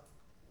child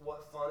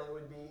what fun it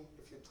would be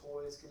if your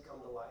toys could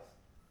come to life?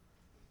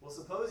 Well,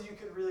 suppose you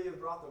could really have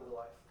brought them to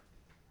life.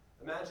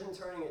 Imagine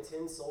turning a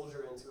tin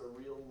soldier into a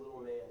real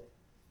little man.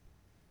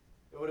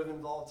 It would have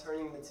involved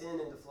turning the tin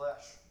into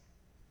flesh.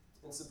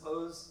 And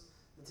suppose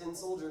the tin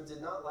soldier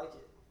did not like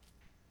it.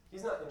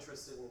 He's not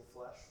interested in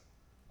flesh.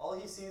 All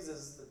he sees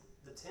is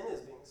the tin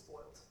is being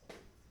spoiled.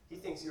 He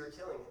thinks you are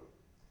killing him.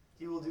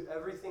 He will do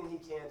everything he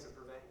can to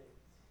prevent you.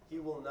 He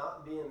will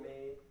not be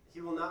made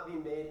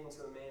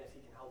into a man if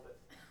he can help it.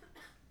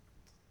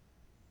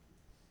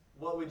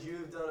 What would you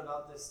have done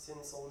about this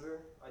tin soldier?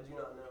 I do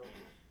not know.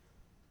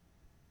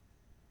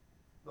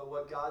 But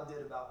what God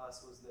did about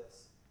us was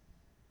this.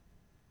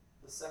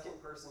 The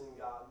second person in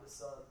God, the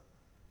Son,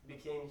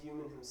 became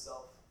human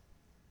himself,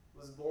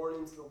 was born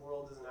into the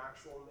world as an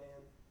actual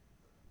man,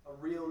 a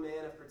real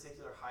man of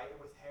particular height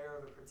with hair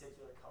of a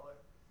particular color,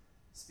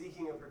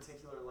 speaking a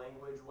particular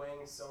language,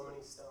 weighing so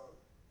many stone.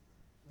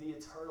 The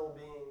eternal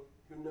being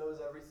who knows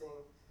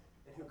everything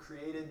and who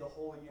created the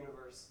whole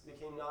universe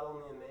became not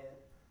only a man,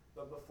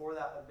 but before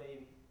that a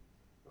baby,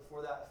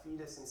 before that a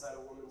fetus inside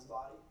a woman's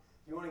body.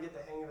 If you want to get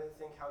the hang of it,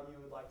 think how you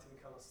would like to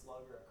become a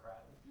slug or a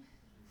crab.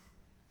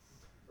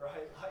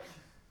 Right? Like,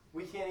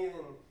 we can't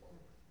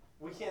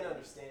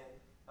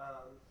understand.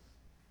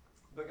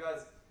 But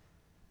guys,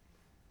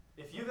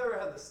 if you've ever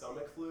had the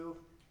stomach flu,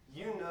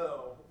 you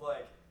know,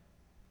 like,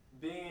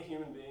 being a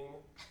human being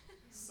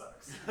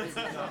sucks.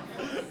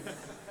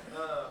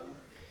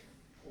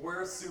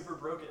 We're super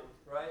broken,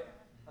 right?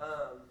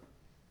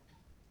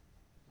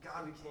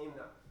 God became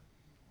that.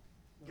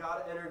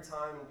 God entered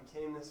time and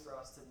became this for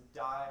us to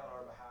die on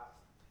our behalf.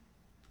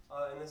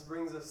 And this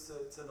brings us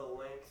to the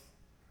length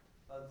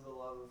of the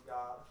love of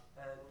God.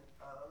 And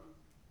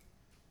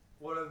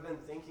what I've been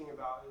thinking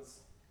about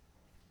is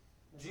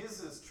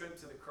Jesus' trip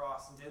to the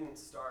cross didn't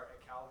start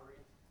at Calvary.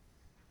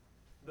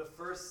 The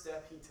first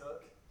step he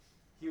took,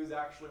 he was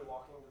actually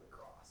walking to the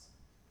cross.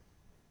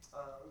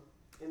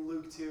 In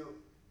Luke 2,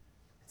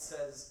 it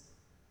says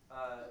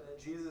that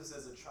Jesus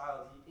as a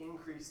child, he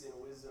increased in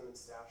wisdom and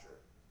stature.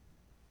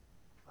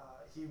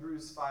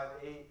 Hebrews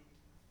 5:8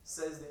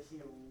 says that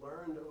he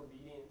learned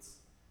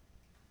obedience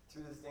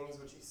through the things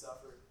which he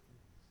suffered.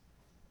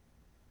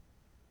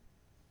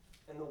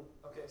 And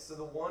so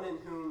the one in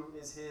whom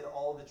is hid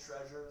all the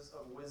treasures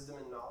of wisdom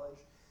and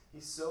knowledge,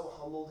 he so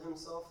humbled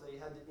himself that he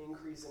had to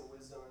increase in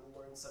wisdom and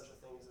learn such a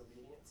thing as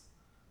obedience.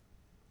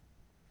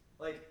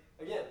 Like,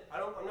 again, I'm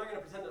not going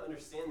to pretend to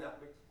understand that,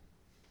 but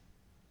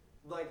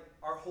like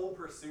our whole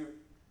pursuit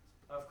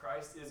of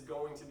Christ is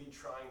going to be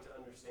trying to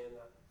understand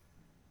that.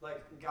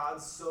 Like,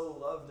 God so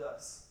loved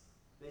us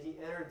that he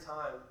entered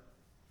time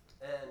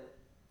and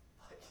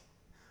like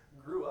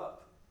grew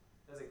up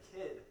as a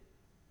kid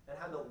and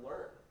had to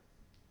learn.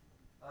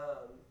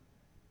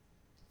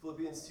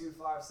 Philippians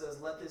 2:5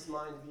 says, "Let this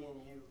mind be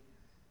in you,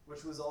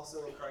 which was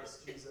also in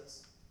Christ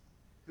Jesus,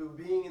 who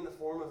being in the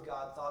form of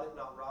God thought it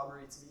not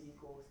robbery to be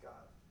equal with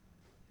God,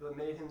 but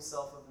made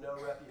himself of no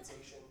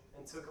reputation,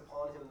 and took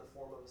upon him the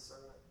form of a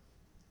servant,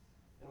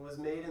 and was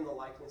made in the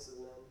likeness of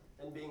men.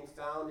 And being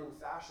found in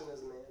fashion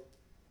as a man,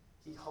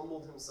 he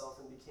humbled himself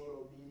and became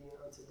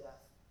obedient unto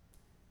death,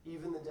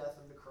 even the death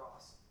of the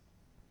cross."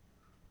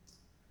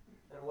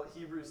 And what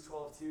Hebrews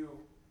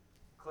 12:2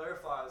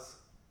 clarifies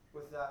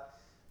with that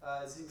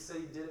is he said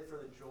he did it for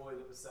the joy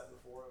that was set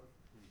before him.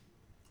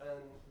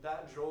 And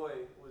that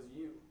joy was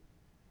you,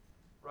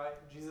 right?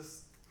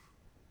 Jesus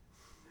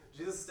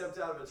stepped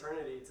out of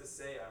eternity to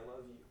say, "I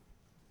love you."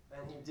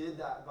 And he did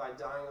that by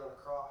dying on a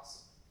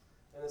cross.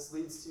 And this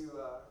leads to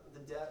the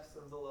depth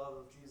of the love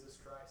of Jesus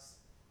Christ.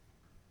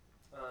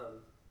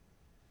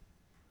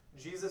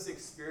 Jesus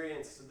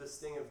experienced the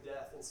sting of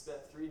death and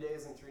spent 3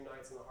 days and 3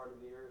 nights in the heart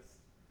of the earth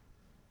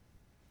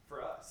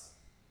for us.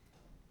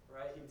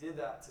 Right? He did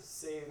that to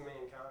save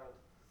mankind.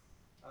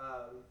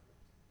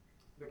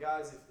 But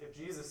guys, if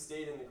Jesus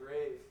stayed in the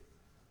grave,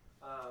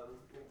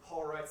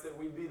 Paul writes that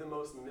we'd be the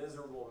most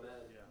miserable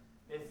men.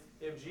 Yeah.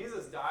 If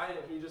Jesus died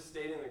and he just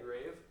stayed in the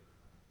grave,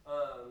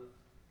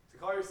 to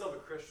call yourself a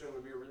Christian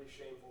would be a really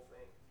shameful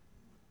thing.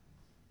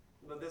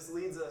 But this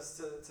leads us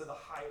to the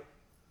height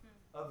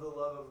of the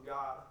love of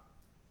God.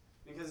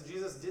 Because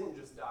Jesus didn't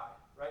just die,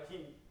 right?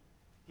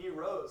 He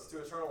rose to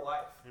eternal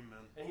life.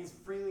 Amen. And he's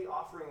freely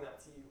offering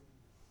that to you.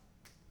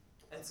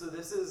 And so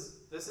this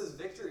is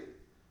victory,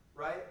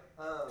 right?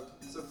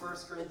 So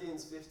 1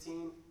 Corinthians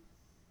 15,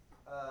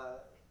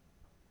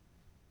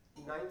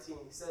 19,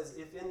 he says,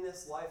 "If in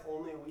this life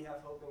only we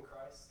have hope in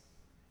Christ,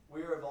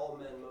 we are of all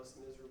men most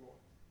miserable.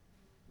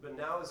 But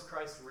now is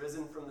Christ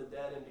risen from the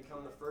dead and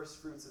become the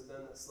first fruits of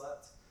them that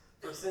slept.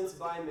 For since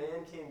by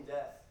man came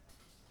death,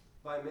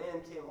 by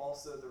man came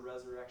also the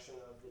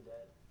resurrection of the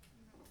dead.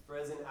 For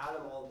as in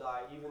Adam all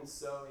die, even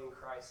so in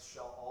Christ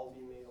shall all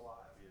be made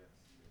alive." Yes.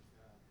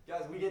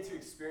 Guys, we get to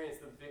experience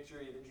the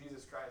victory that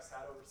Jesus Christ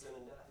had over sin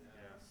and death.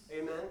 Yes.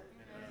 Amen?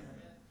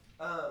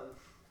 Amen.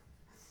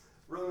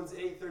 Romans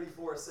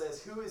 8:34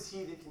 says, "Who is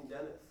he that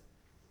condemneth?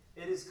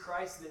 It is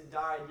Christ that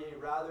died, yea,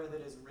 rather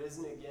that is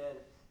risen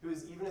again, who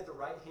is even at the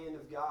right hand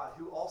of God,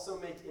 who also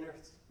maketh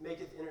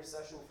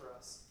intercession for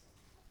us."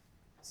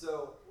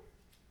 So,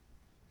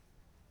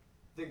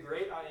 the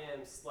great I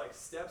Am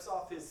steps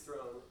off his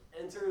throne,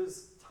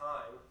 enters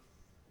time,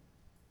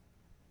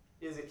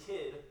 is a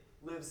kid,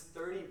 lives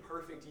 30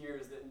 perfect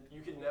years that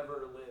you could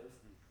never live,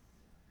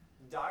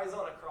 dies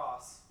on a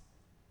cross,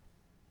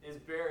 is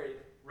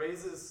buried,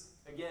 raises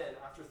again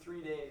after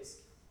 3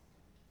 days,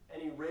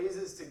 and he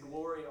raises to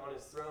glory on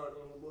his throne,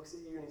 and he looks at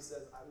you and he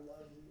says, "I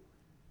love you."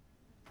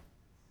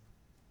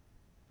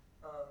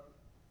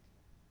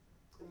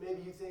 And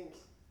maybe you think,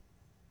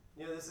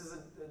 this is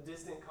a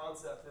distant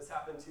concept. This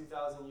happened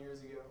 2,000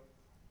 years ago.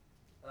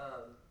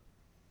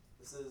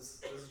 This is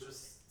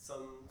just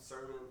some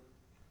sermon.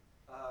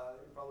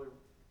 You're probably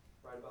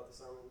right about the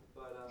sermon,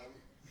 but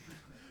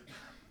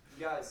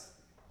guys,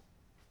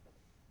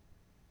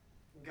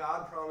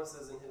 God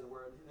promises in his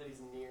word that he's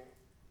near,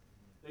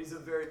 that he's a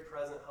very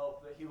present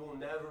help, that he will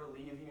never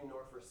leave you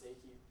nor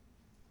forsake you.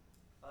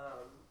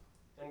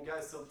 And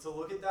guys, to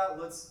look at that,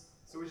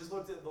 so we just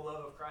looked at the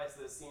love of Christ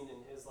that is seen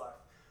in his life.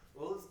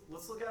 Well,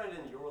 let's look at it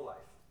in your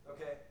life,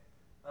 okay?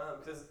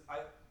 Because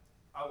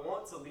I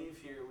want to leave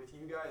here with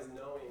you guys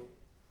knowing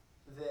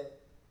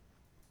that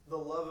the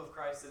love of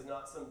Christ is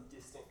not some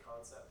distant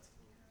concept.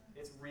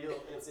 It's real,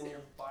 and it's in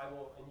your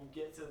Bible, and you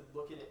get to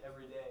look at it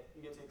every day.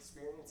 You get to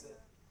experience it.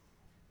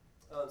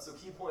 So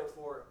key point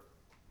 4,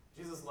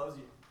 Jesus loves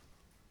you.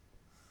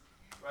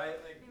 Right?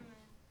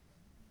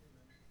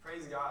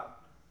 Praise God.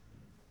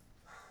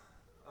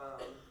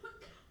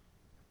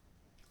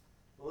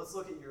 Well, let's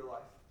look at your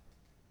life.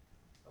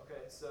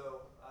 Okay,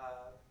 so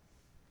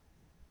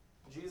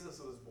Jesus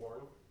was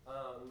born.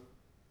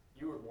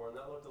 You were born.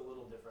 That looked a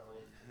little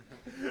differently.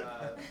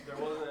 There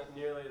wasn't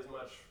nearly as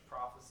much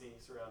prophecy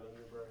surrounding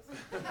your birth.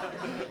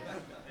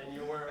 And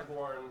you weren't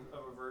born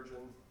of a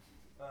virgin.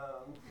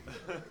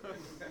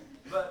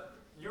 But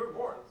you were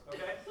born,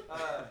 okay?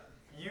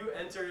 You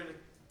entered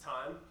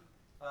time,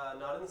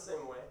 not in the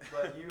same way,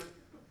 but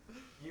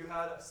you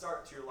had a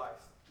start to your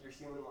life, your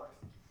human life.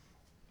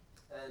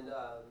 And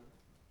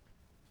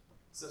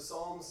so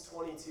Psalms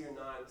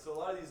 22:9. So a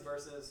lot of these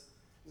verses,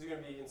 these are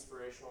going to be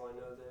inspirational. I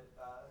know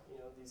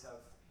that these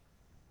have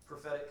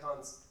prophetic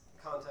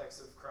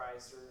context of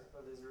Christ or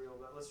of Israel,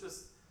 but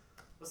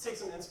let's take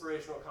some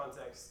inspirational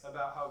context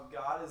about how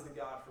God is the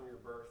God from your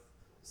birth.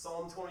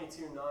 Psalm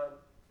 22:9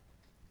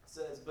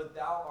 says, "But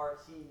thou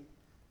art he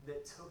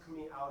that took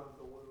me out of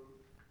the womb.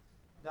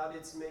 Thou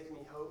didst make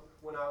me hope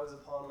when I was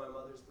upon my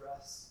mother's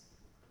breasts.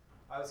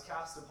 I was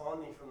cast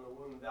upon thee from the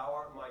womb. Thou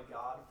art my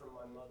God from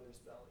my mother's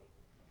belly."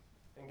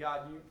 And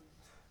God,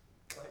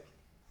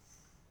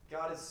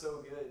 God is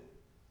so good.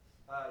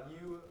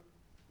 You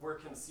were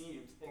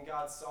conceived, and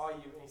God saw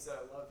you, and he said,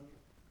 I love you.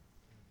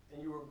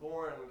 And you were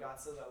born, and God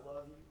says, I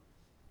love you.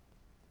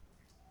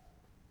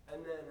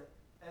 And then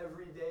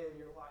every day of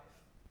your life,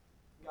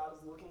 God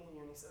is looking at you,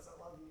 and he says, I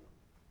love you.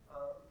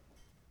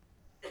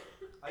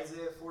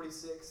 Isaiah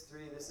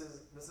 46:3, this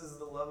is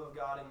the love of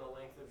God in the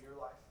length of your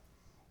life.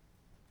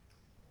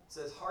 It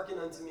says, hearken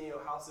unto me, O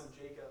house of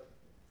Jacob,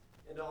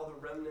 and all the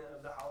remnant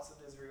of the house of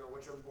Israel,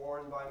 which are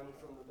born by me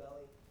from the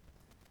belly,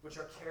 which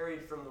are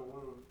carried from the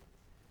womb.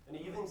 And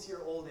even to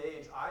your old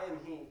age, I am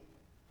he,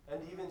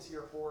 and even to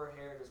your hoar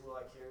hairs will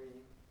I carry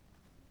you.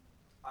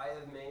 I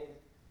have made,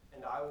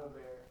 and I will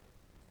bear,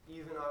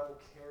 even I will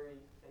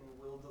carry and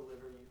will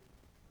deliver you.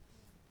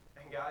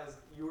 And guys,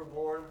 you were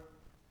born,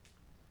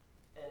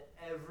 and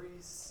every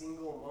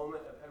single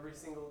moment of every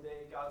single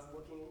day, God's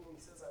looking at you and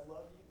he says, I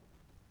love you.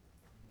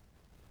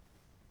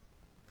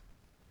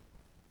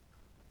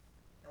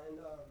 And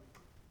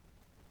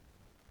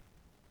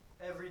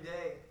every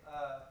day,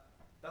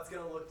 that's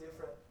going to look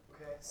different.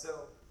 Okay,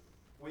 so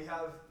we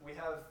have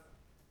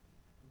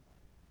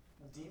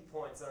deep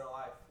points in our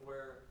life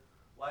where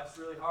life's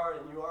really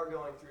hard and you are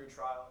going through a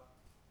trial.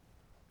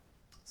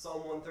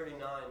 Psalm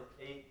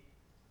 139:8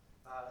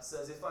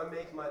 says, if I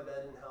make my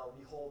bed in hell,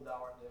 behold,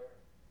 thou art there.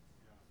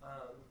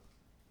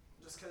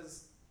 Just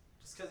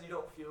because you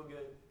don't feel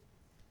good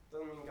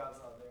doesn't mean God's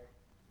not there.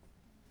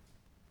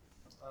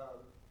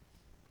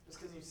 Just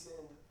because you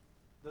sinned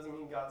doesn't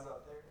mean God's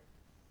not there.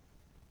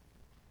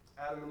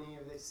 Adam and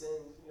Eve, they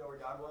sinned. You know where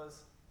God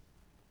was?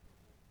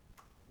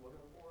 Looking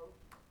for him.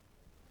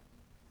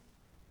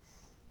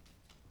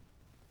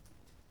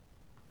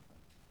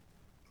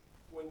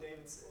 When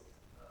David sinned,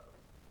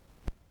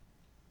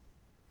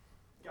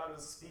 God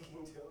was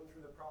speaking to him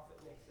through the prophet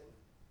Nathan.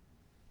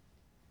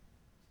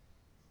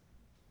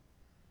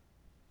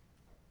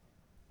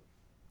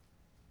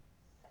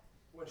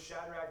 When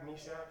Shadrach,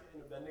 Meshach,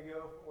 and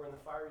Abednego were in the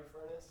fiery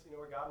furnace, you know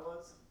where God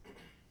was?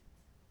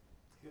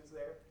 He was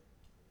there.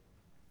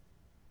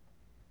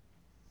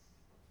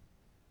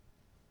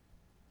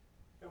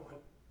 And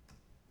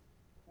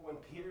when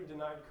Peter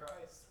denied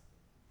Christ,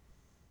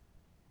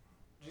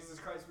 Jesus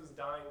Christ was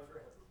dying for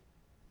him.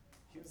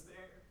 He was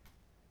there.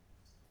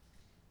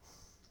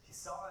 He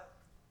saw it.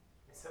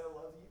 He said, I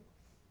love you.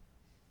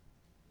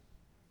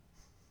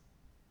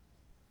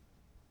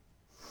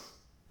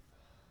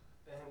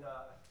 And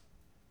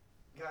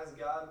guys,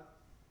 God,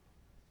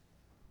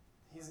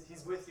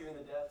 He's with you in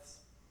the depths.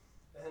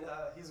 And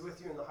He's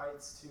with you in the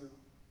heights too.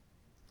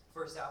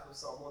 First half of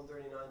Psalm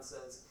 139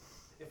 says,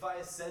 if I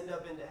ascend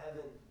up into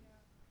heaven,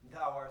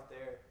 thou art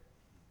there.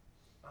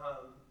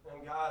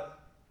 And God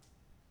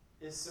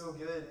is so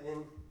good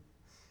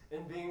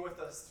in being with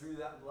us through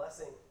that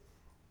blessing.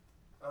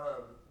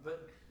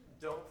 But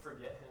don't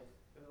forget him.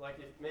 Like,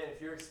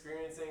 if you're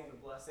experiencing the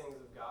blessings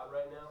of God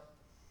right now,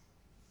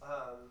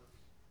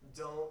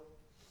 don't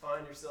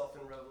find yourself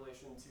in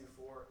Revelation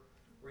 2:4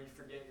 where you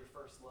forget your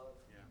first love.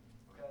 Yeah.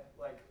 Okay?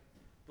 Like,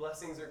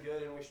 blessings are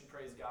good and we should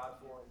praise God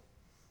for them.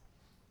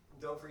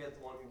 Don't forget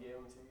the one who gave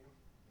them to you.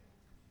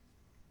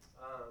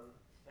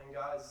 And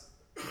guys,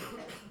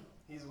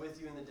 he's with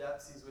you in the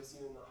depths, he's with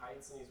you in the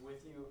heights, and he's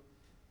with you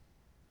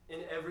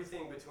in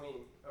everything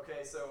between.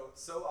 Okay,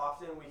 so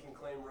often we can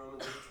claim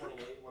Romans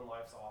 8:28 when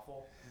life's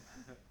awful.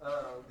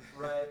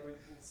 Right? We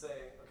can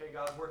say, okay,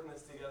 God's working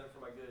this together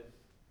for my good.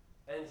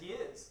 And he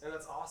is, and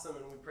that's awesome,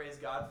 and we praise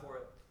God for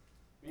it.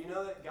 But you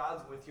know that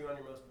God's with you on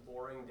your most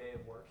boring day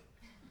of work?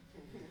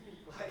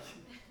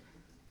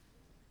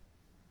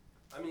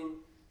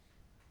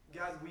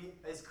 Guys, we,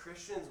 as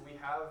Christians, we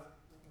have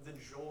the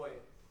joy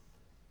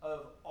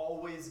of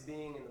always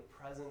being in the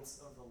presence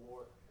of the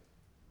Lord.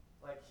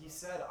 Like he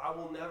said, I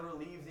will never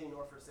leave thee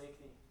nor forsake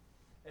thee.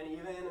 And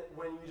even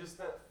when you just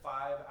spent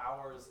 5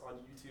 hours on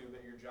YouTube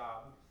at your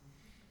job,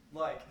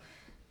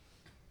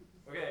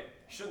 okay,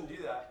 shouldn't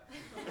do that.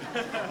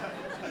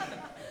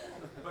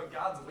 But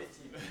God's with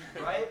you,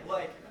 right?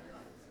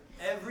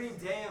 Every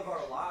day of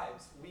our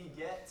lives, we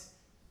get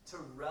to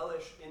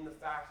relish in the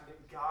fact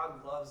that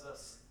God loves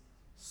us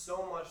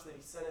so much that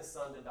he sent his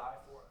son to die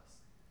for us.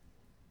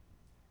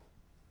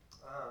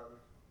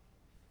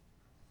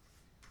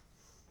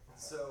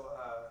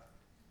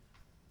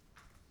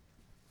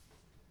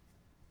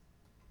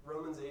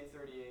 Romans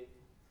 8:38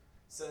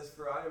 says,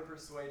 for I am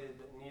persuaded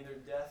that neither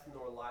death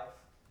nor life,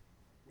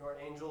 nor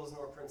angels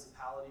nor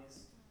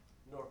principalities,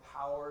 nor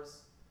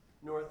powers,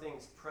 nor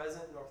things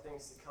present, nor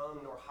things to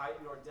come, nor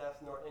height, nor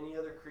depth, nor any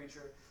other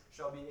creature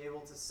shall be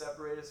able to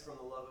separate us from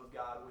the love of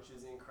God, which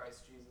is in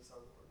Christ Jesus our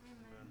Lord.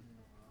 Amen.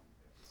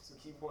 So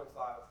key point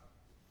 5.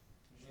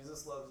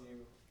 Jesus loves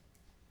you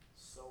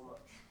so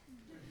much.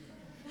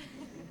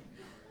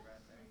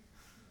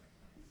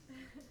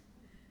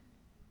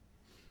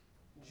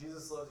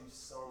 Jesus loves you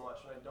so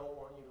much, and I don't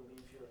want you to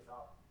leave here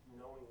without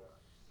knowing that.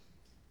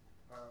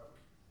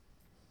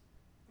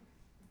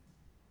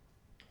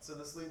 So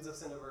this leads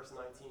us into verse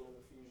 19 of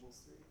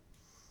Ephesians 3. It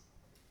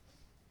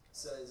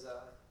says,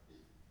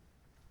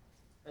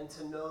 and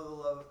to know the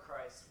love of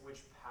Christ,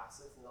 which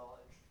passeth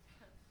knowledge,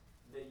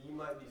 that ye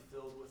might be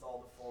filled with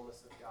all the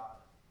fullness of God.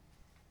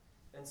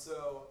 And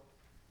so,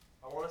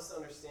 I want us to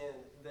understand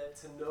that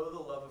to know the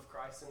love of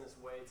Christ in this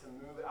way, to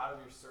move out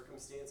of your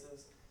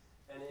circumstances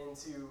and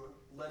into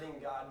letting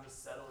God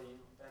just settle you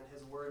and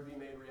his word be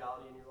made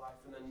reality in your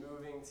life, and then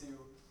moving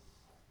to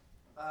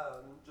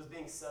just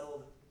being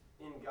settled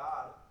in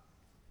God,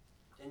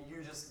 and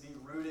you just be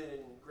rooted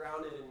and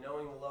grounded in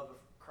knowing the love of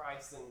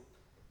Christ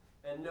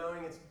and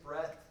knowing its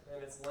breadth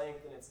and its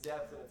length and its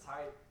depth and its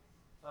height,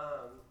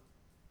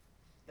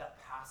 that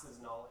passes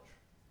knowledge,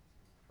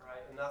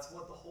 right? And that's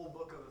what the whole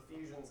book of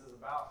Ephesians is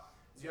about.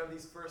 Is you have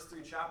these first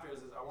 3 chapters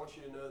is I want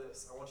you to know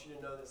this, I want you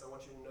to know this, I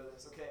want you to know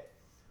this. Okay,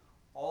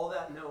 all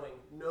that knowing,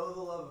 know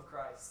the love of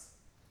Christ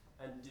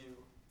and do.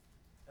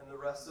 And the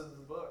rest of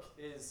the book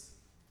is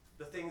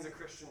the things a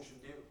Christian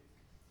should do.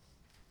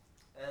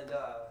 And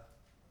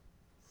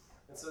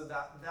so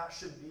that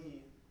should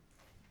be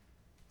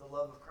the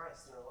love of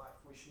Christ in our life.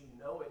 We should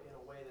know it in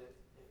a way that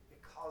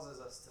it causes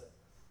us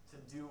to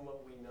do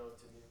what we know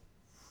to do.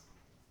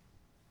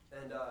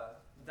 And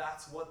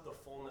that's what the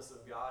fullness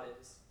of God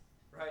is.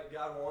 Right?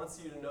 God wants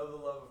you to know the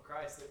love of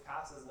Christ that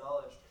passes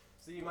knowledge,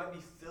 so you might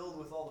be filled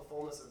with all the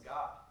fullness of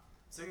God.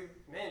 So,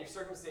 your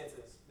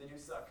circumstances, they do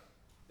suck.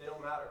 They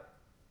don't matter.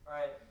 All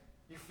right?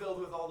 You're filled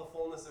with all the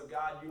fullness of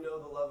God. You know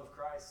the love of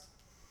Christ.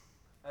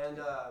 And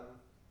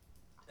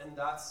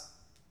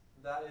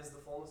that is the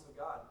fullness of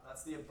God.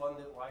 That's the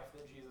abundant life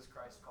that Jesus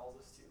Christ calls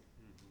us to.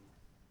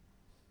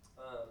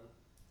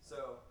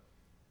 So,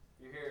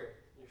 you're here.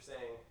 You're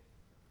saying,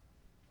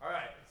 all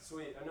right,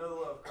 sweet. I know the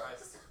love of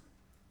Christ.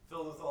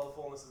 Filled with all the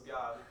fullness of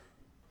God.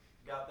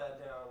 Got that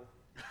down.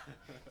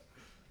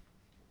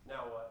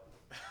 Now what?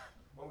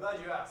 Well, I'm glad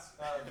you asked.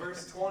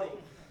 Verse 20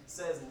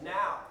 says,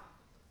 now,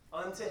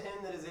 unto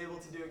him that is able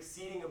to do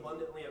exceeding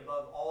abundantly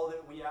above all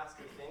that we ask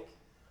or think,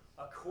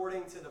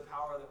 according to the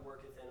power that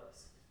worketh in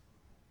us.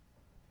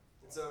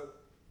 And so,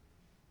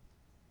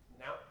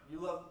 now, you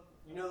know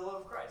the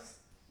love of Christ.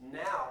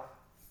 Now,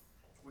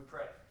 we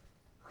pray.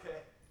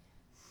 Okay?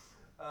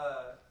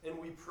 And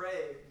we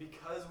pray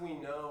because we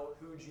know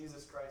who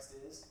Jesus Christ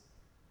is.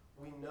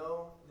 We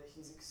know that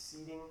he's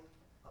exceeding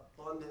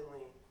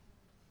abundantly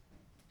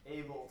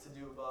able to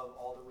do above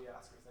all that we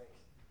ask or think,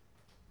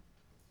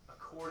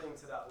 according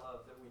to that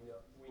love that we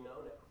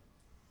know now.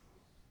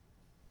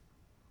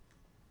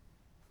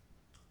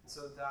 And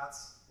so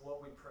that's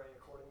what we pray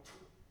according to,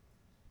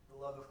 the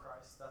love of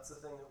Christ. That's the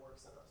thing that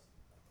works in us.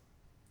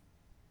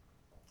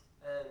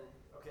 And,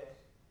 okay,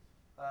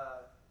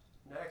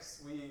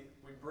 next, we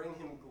bring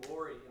him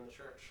glory in the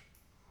church.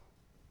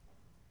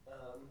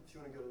 If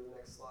you want to go to the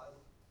next slide.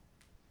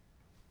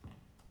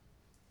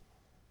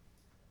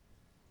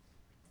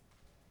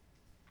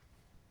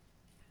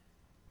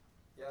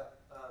 Yeah.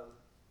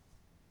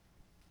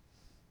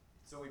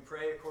 So we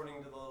pray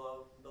according to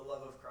the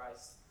love of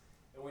Christ,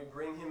 and we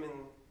bring him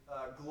in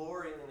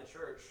glory in the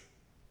church,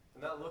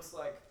 and that looks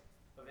like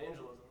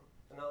evangelism,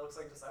 and that looks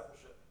like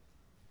discipleship.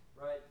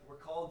 Right? We're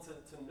called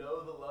to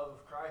know the love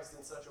of Christ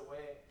in such a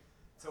way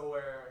to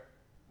where,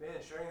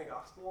 man, sharing the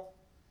gospel,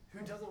 who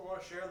doesn't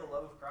want to share the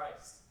love of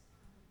Christ?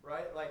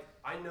 Right? Like,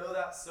 I know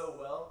that so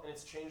well, and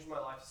it's changed my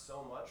life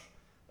so much.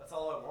 That's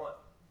all I want.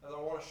 I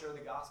want to share the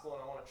gospel,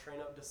 and I want to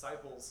train up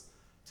disciples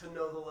to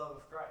know the love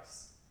of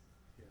Christ.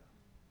 Yeah.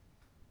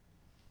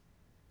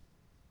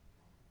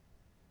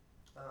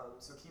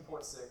 So key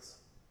point 6.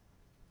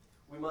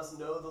 We must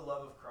know the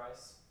love of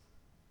Christ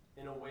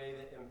in a way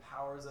that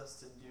empowers us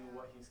to do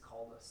what he's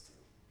called us to.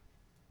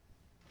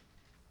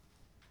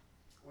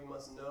 We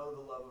must know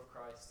the love of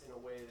Christ in a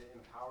way that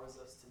empowers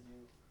us to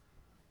do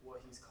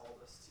what he's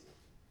called us to.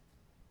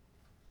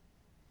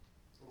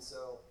 And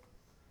so,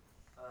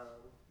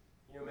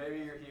 maybe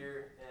you're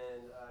here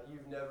and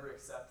you've never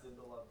accepted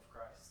the love of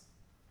Christ.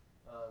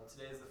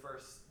 Today is the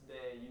first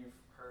day you've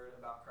heard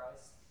about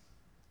Christ,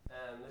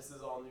 and this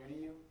is all new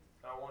to you.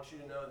 And I want you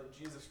to know that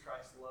Jesus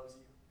Christ loves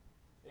you.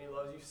 And he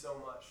loves you so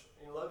much.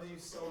 And he loves you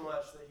so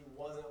much that he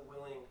wasn't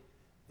willing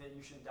that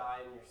you should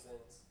die in your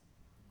sins.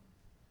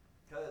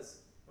 Because,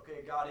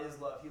 okay, God is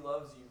love. He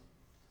loves you.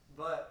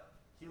 But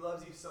he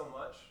loves you so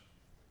much,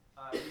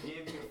 he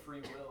gave you a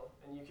free will,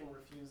 and you can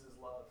refuse his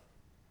love.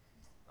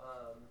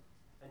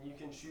 And you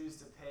can choose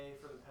to pay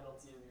for the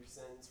penalty of your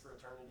sins for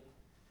eternity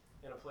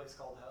in a place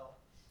called hell.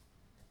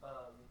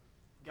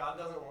 God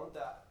doesn't want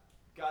that.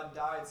 God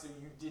died so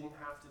you didn't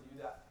have to do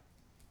that.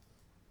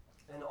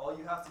 And all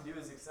you have to do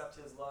is accept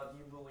his love.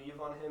 You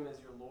believe on him as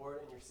your Lord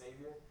and your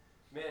Savior.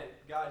 Man,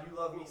 God, you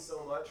love me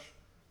so much.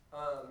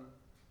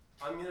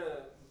 I'm going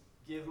to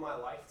give my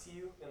life to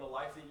you, and the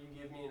life that you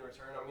give me in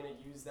return, I'm going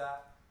to use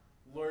that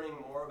learning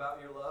more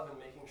about your love and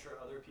making sure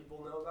other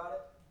people know about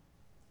it.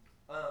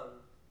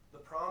 The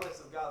promise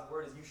of God's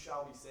word is you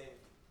shall be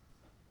saved.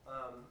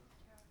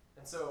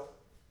 And so,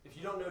 if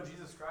you don't know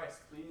Jesus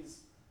Christ,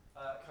 please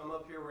come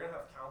up here. We're going to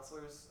have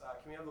counselors.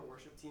 Can we have the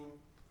worship team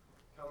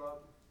come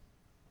up?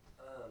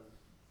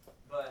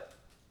 But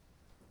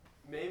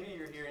maybe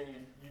you're here and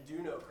you do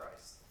know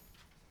Christ.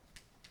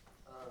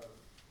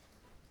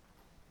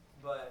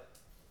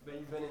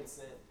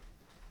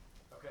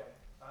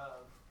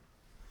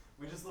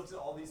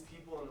 looked at all these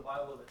people in the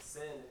Bible that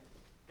sinned,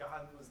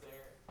 God was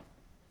there.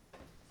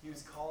 He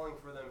was calling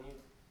for them.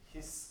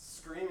 He's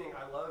screaming,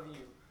 I love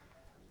you.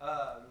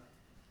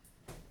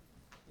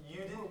 You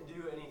didn't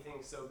do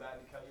anything so bad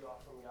to cut you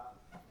off from God.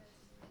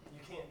 You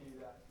can't do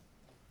that.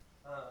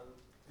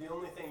 The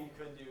only thing you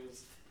could do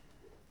is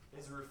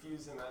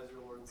refuse him as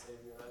your Lord and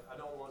Savior. I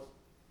don't want,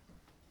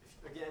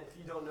 if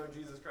you don't know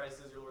Jesus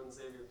Christ as your Lord and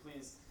Savior,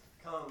 please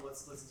come,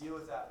 let's deal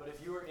with that. But if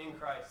you are in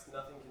Christ,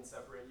 nothing can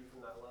separate you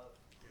from that love.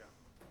 Yeah.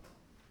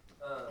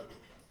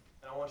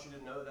 And I want you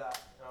to know that.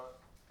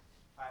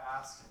 I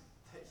ask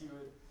that you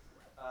would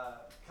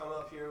come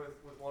up here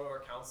with one of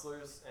our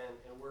counselors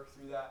and work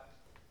through that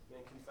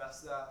and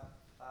confess that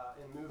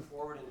and move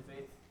forward in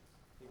faith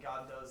that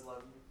God does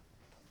love you.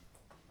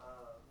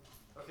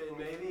 Okay, and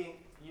maybe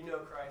you know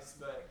Christ,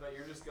 but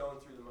you're just going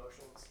through the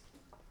motions.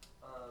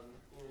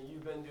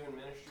 You've been doing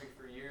ministry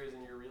for years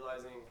and you're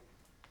realizing,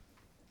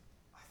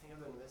 I think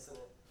I've been missing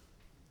it.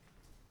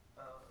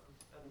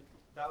 And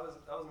that was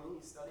me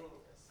studying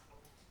this.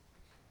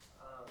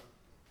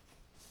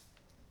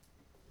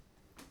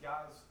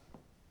 Guys,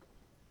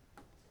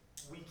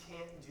 we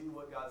can't do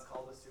what God's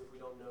called us to if we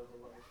don't know the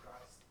love of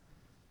Christ.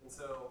 And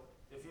so,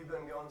 if you've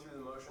been going through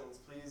the motions,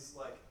 please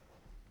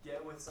get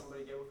with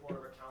somebody, get with one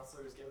of our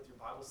counselors, get with your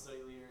Bible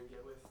study leader,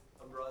 get with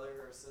a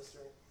brother or a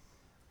sister,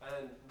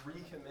 and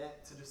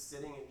recommit to just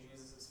sitting at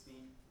Jesus'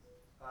 feet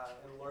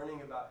and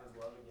learning about his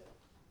love again.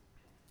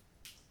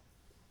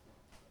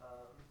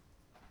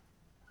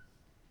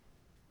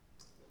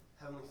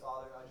 Heavenly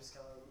Father, I just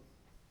come.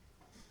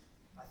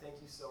 I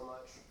thank you so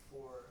much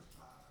for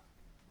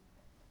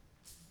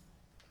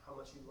how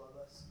much you love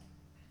us.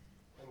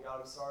 And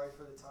God, I'm sorry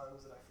for the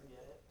times that I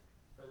forget it,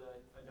 or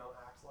that I don't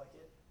act like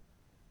it.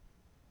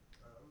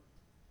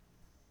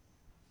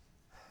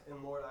 And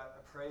Lord, I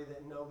pray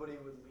that nobody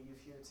would leave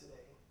here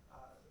today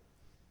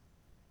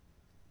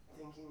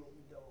thinking that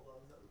you don't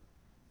love them.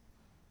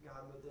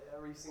 God, but that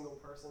every single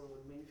person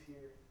would leave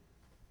here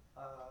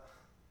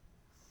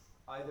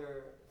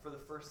either for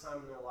the first time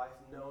in their life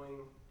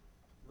knowing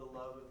the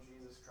love of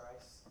Jesus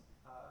Christ,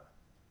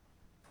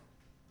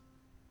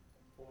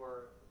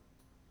 or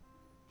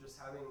just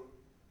having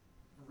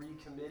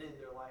recommitted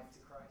their life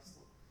to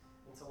Christ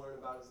and to learn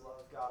about his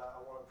love. God,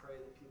 I want to pray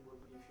that people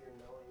would leave here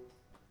knowing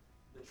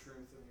the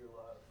truth of your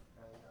love,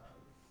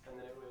 and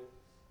that it would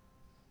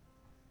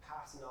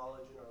pass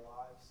knowledge in our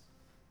lives,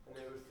 and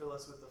that it would fill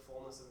us with the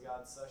fullness of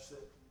God such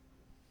that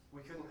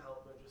we couldn't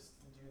help but just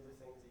do the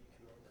things that you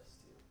command us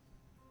to.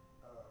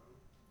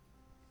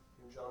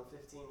 John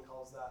 15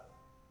 calls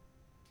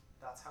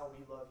that's how we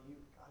love you,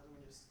 God.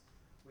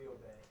 We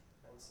obey.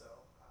 And so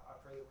I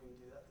pray that we would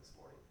do that this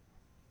morning.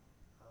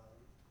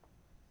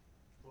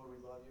 Lord, we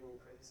love you and we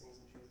pray these things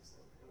in Jesus'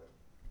 name.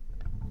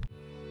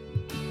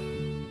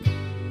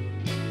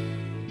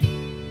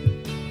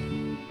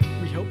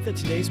 Amen. We hope that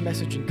today's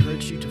message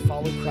encouraged you to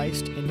follow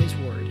Christ in his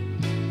word.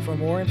 For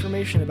more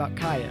information about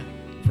Kaya,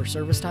 for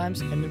service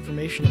times, and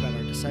information about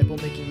our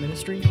disciple-making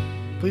ministry,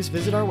 please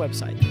visit our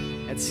website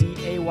at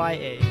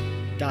caya.live.